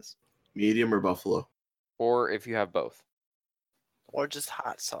referred to as? Medium or buffalo? Or if you have both. Or just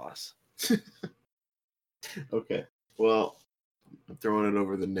hot sauce. Okay. Well, I'm throwing it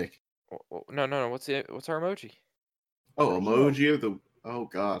over to Nick. No. What's our emoji? Oh, emoji of the. Oh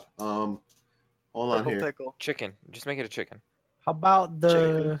God. Hold on Purple here. pickle. Chicken. Just make it a chicken. How about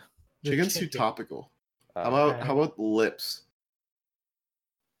the Chicken's too chicken? topical. Uh, How about lips?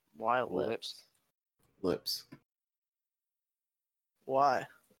 Why lips? Lips. Why?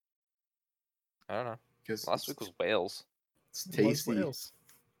 I don't know. Because Last week was whales. it's What tasty. else?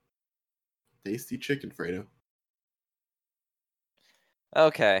 Tasty chicken, Fredo.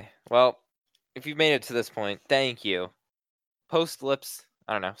 Okay. Well, if you've made it to this point, thank you. Post lips.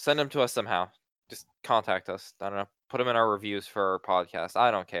 I don't know. Send them to us somehow. Just contact us. I don't know. Put them in our reviews for our podcast. I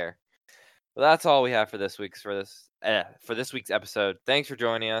don't care. But that's all we have for this week's episode. Thanks for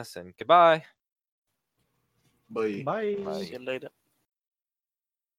joining us, and goodbye. Bye. Bye. Bye. See you later.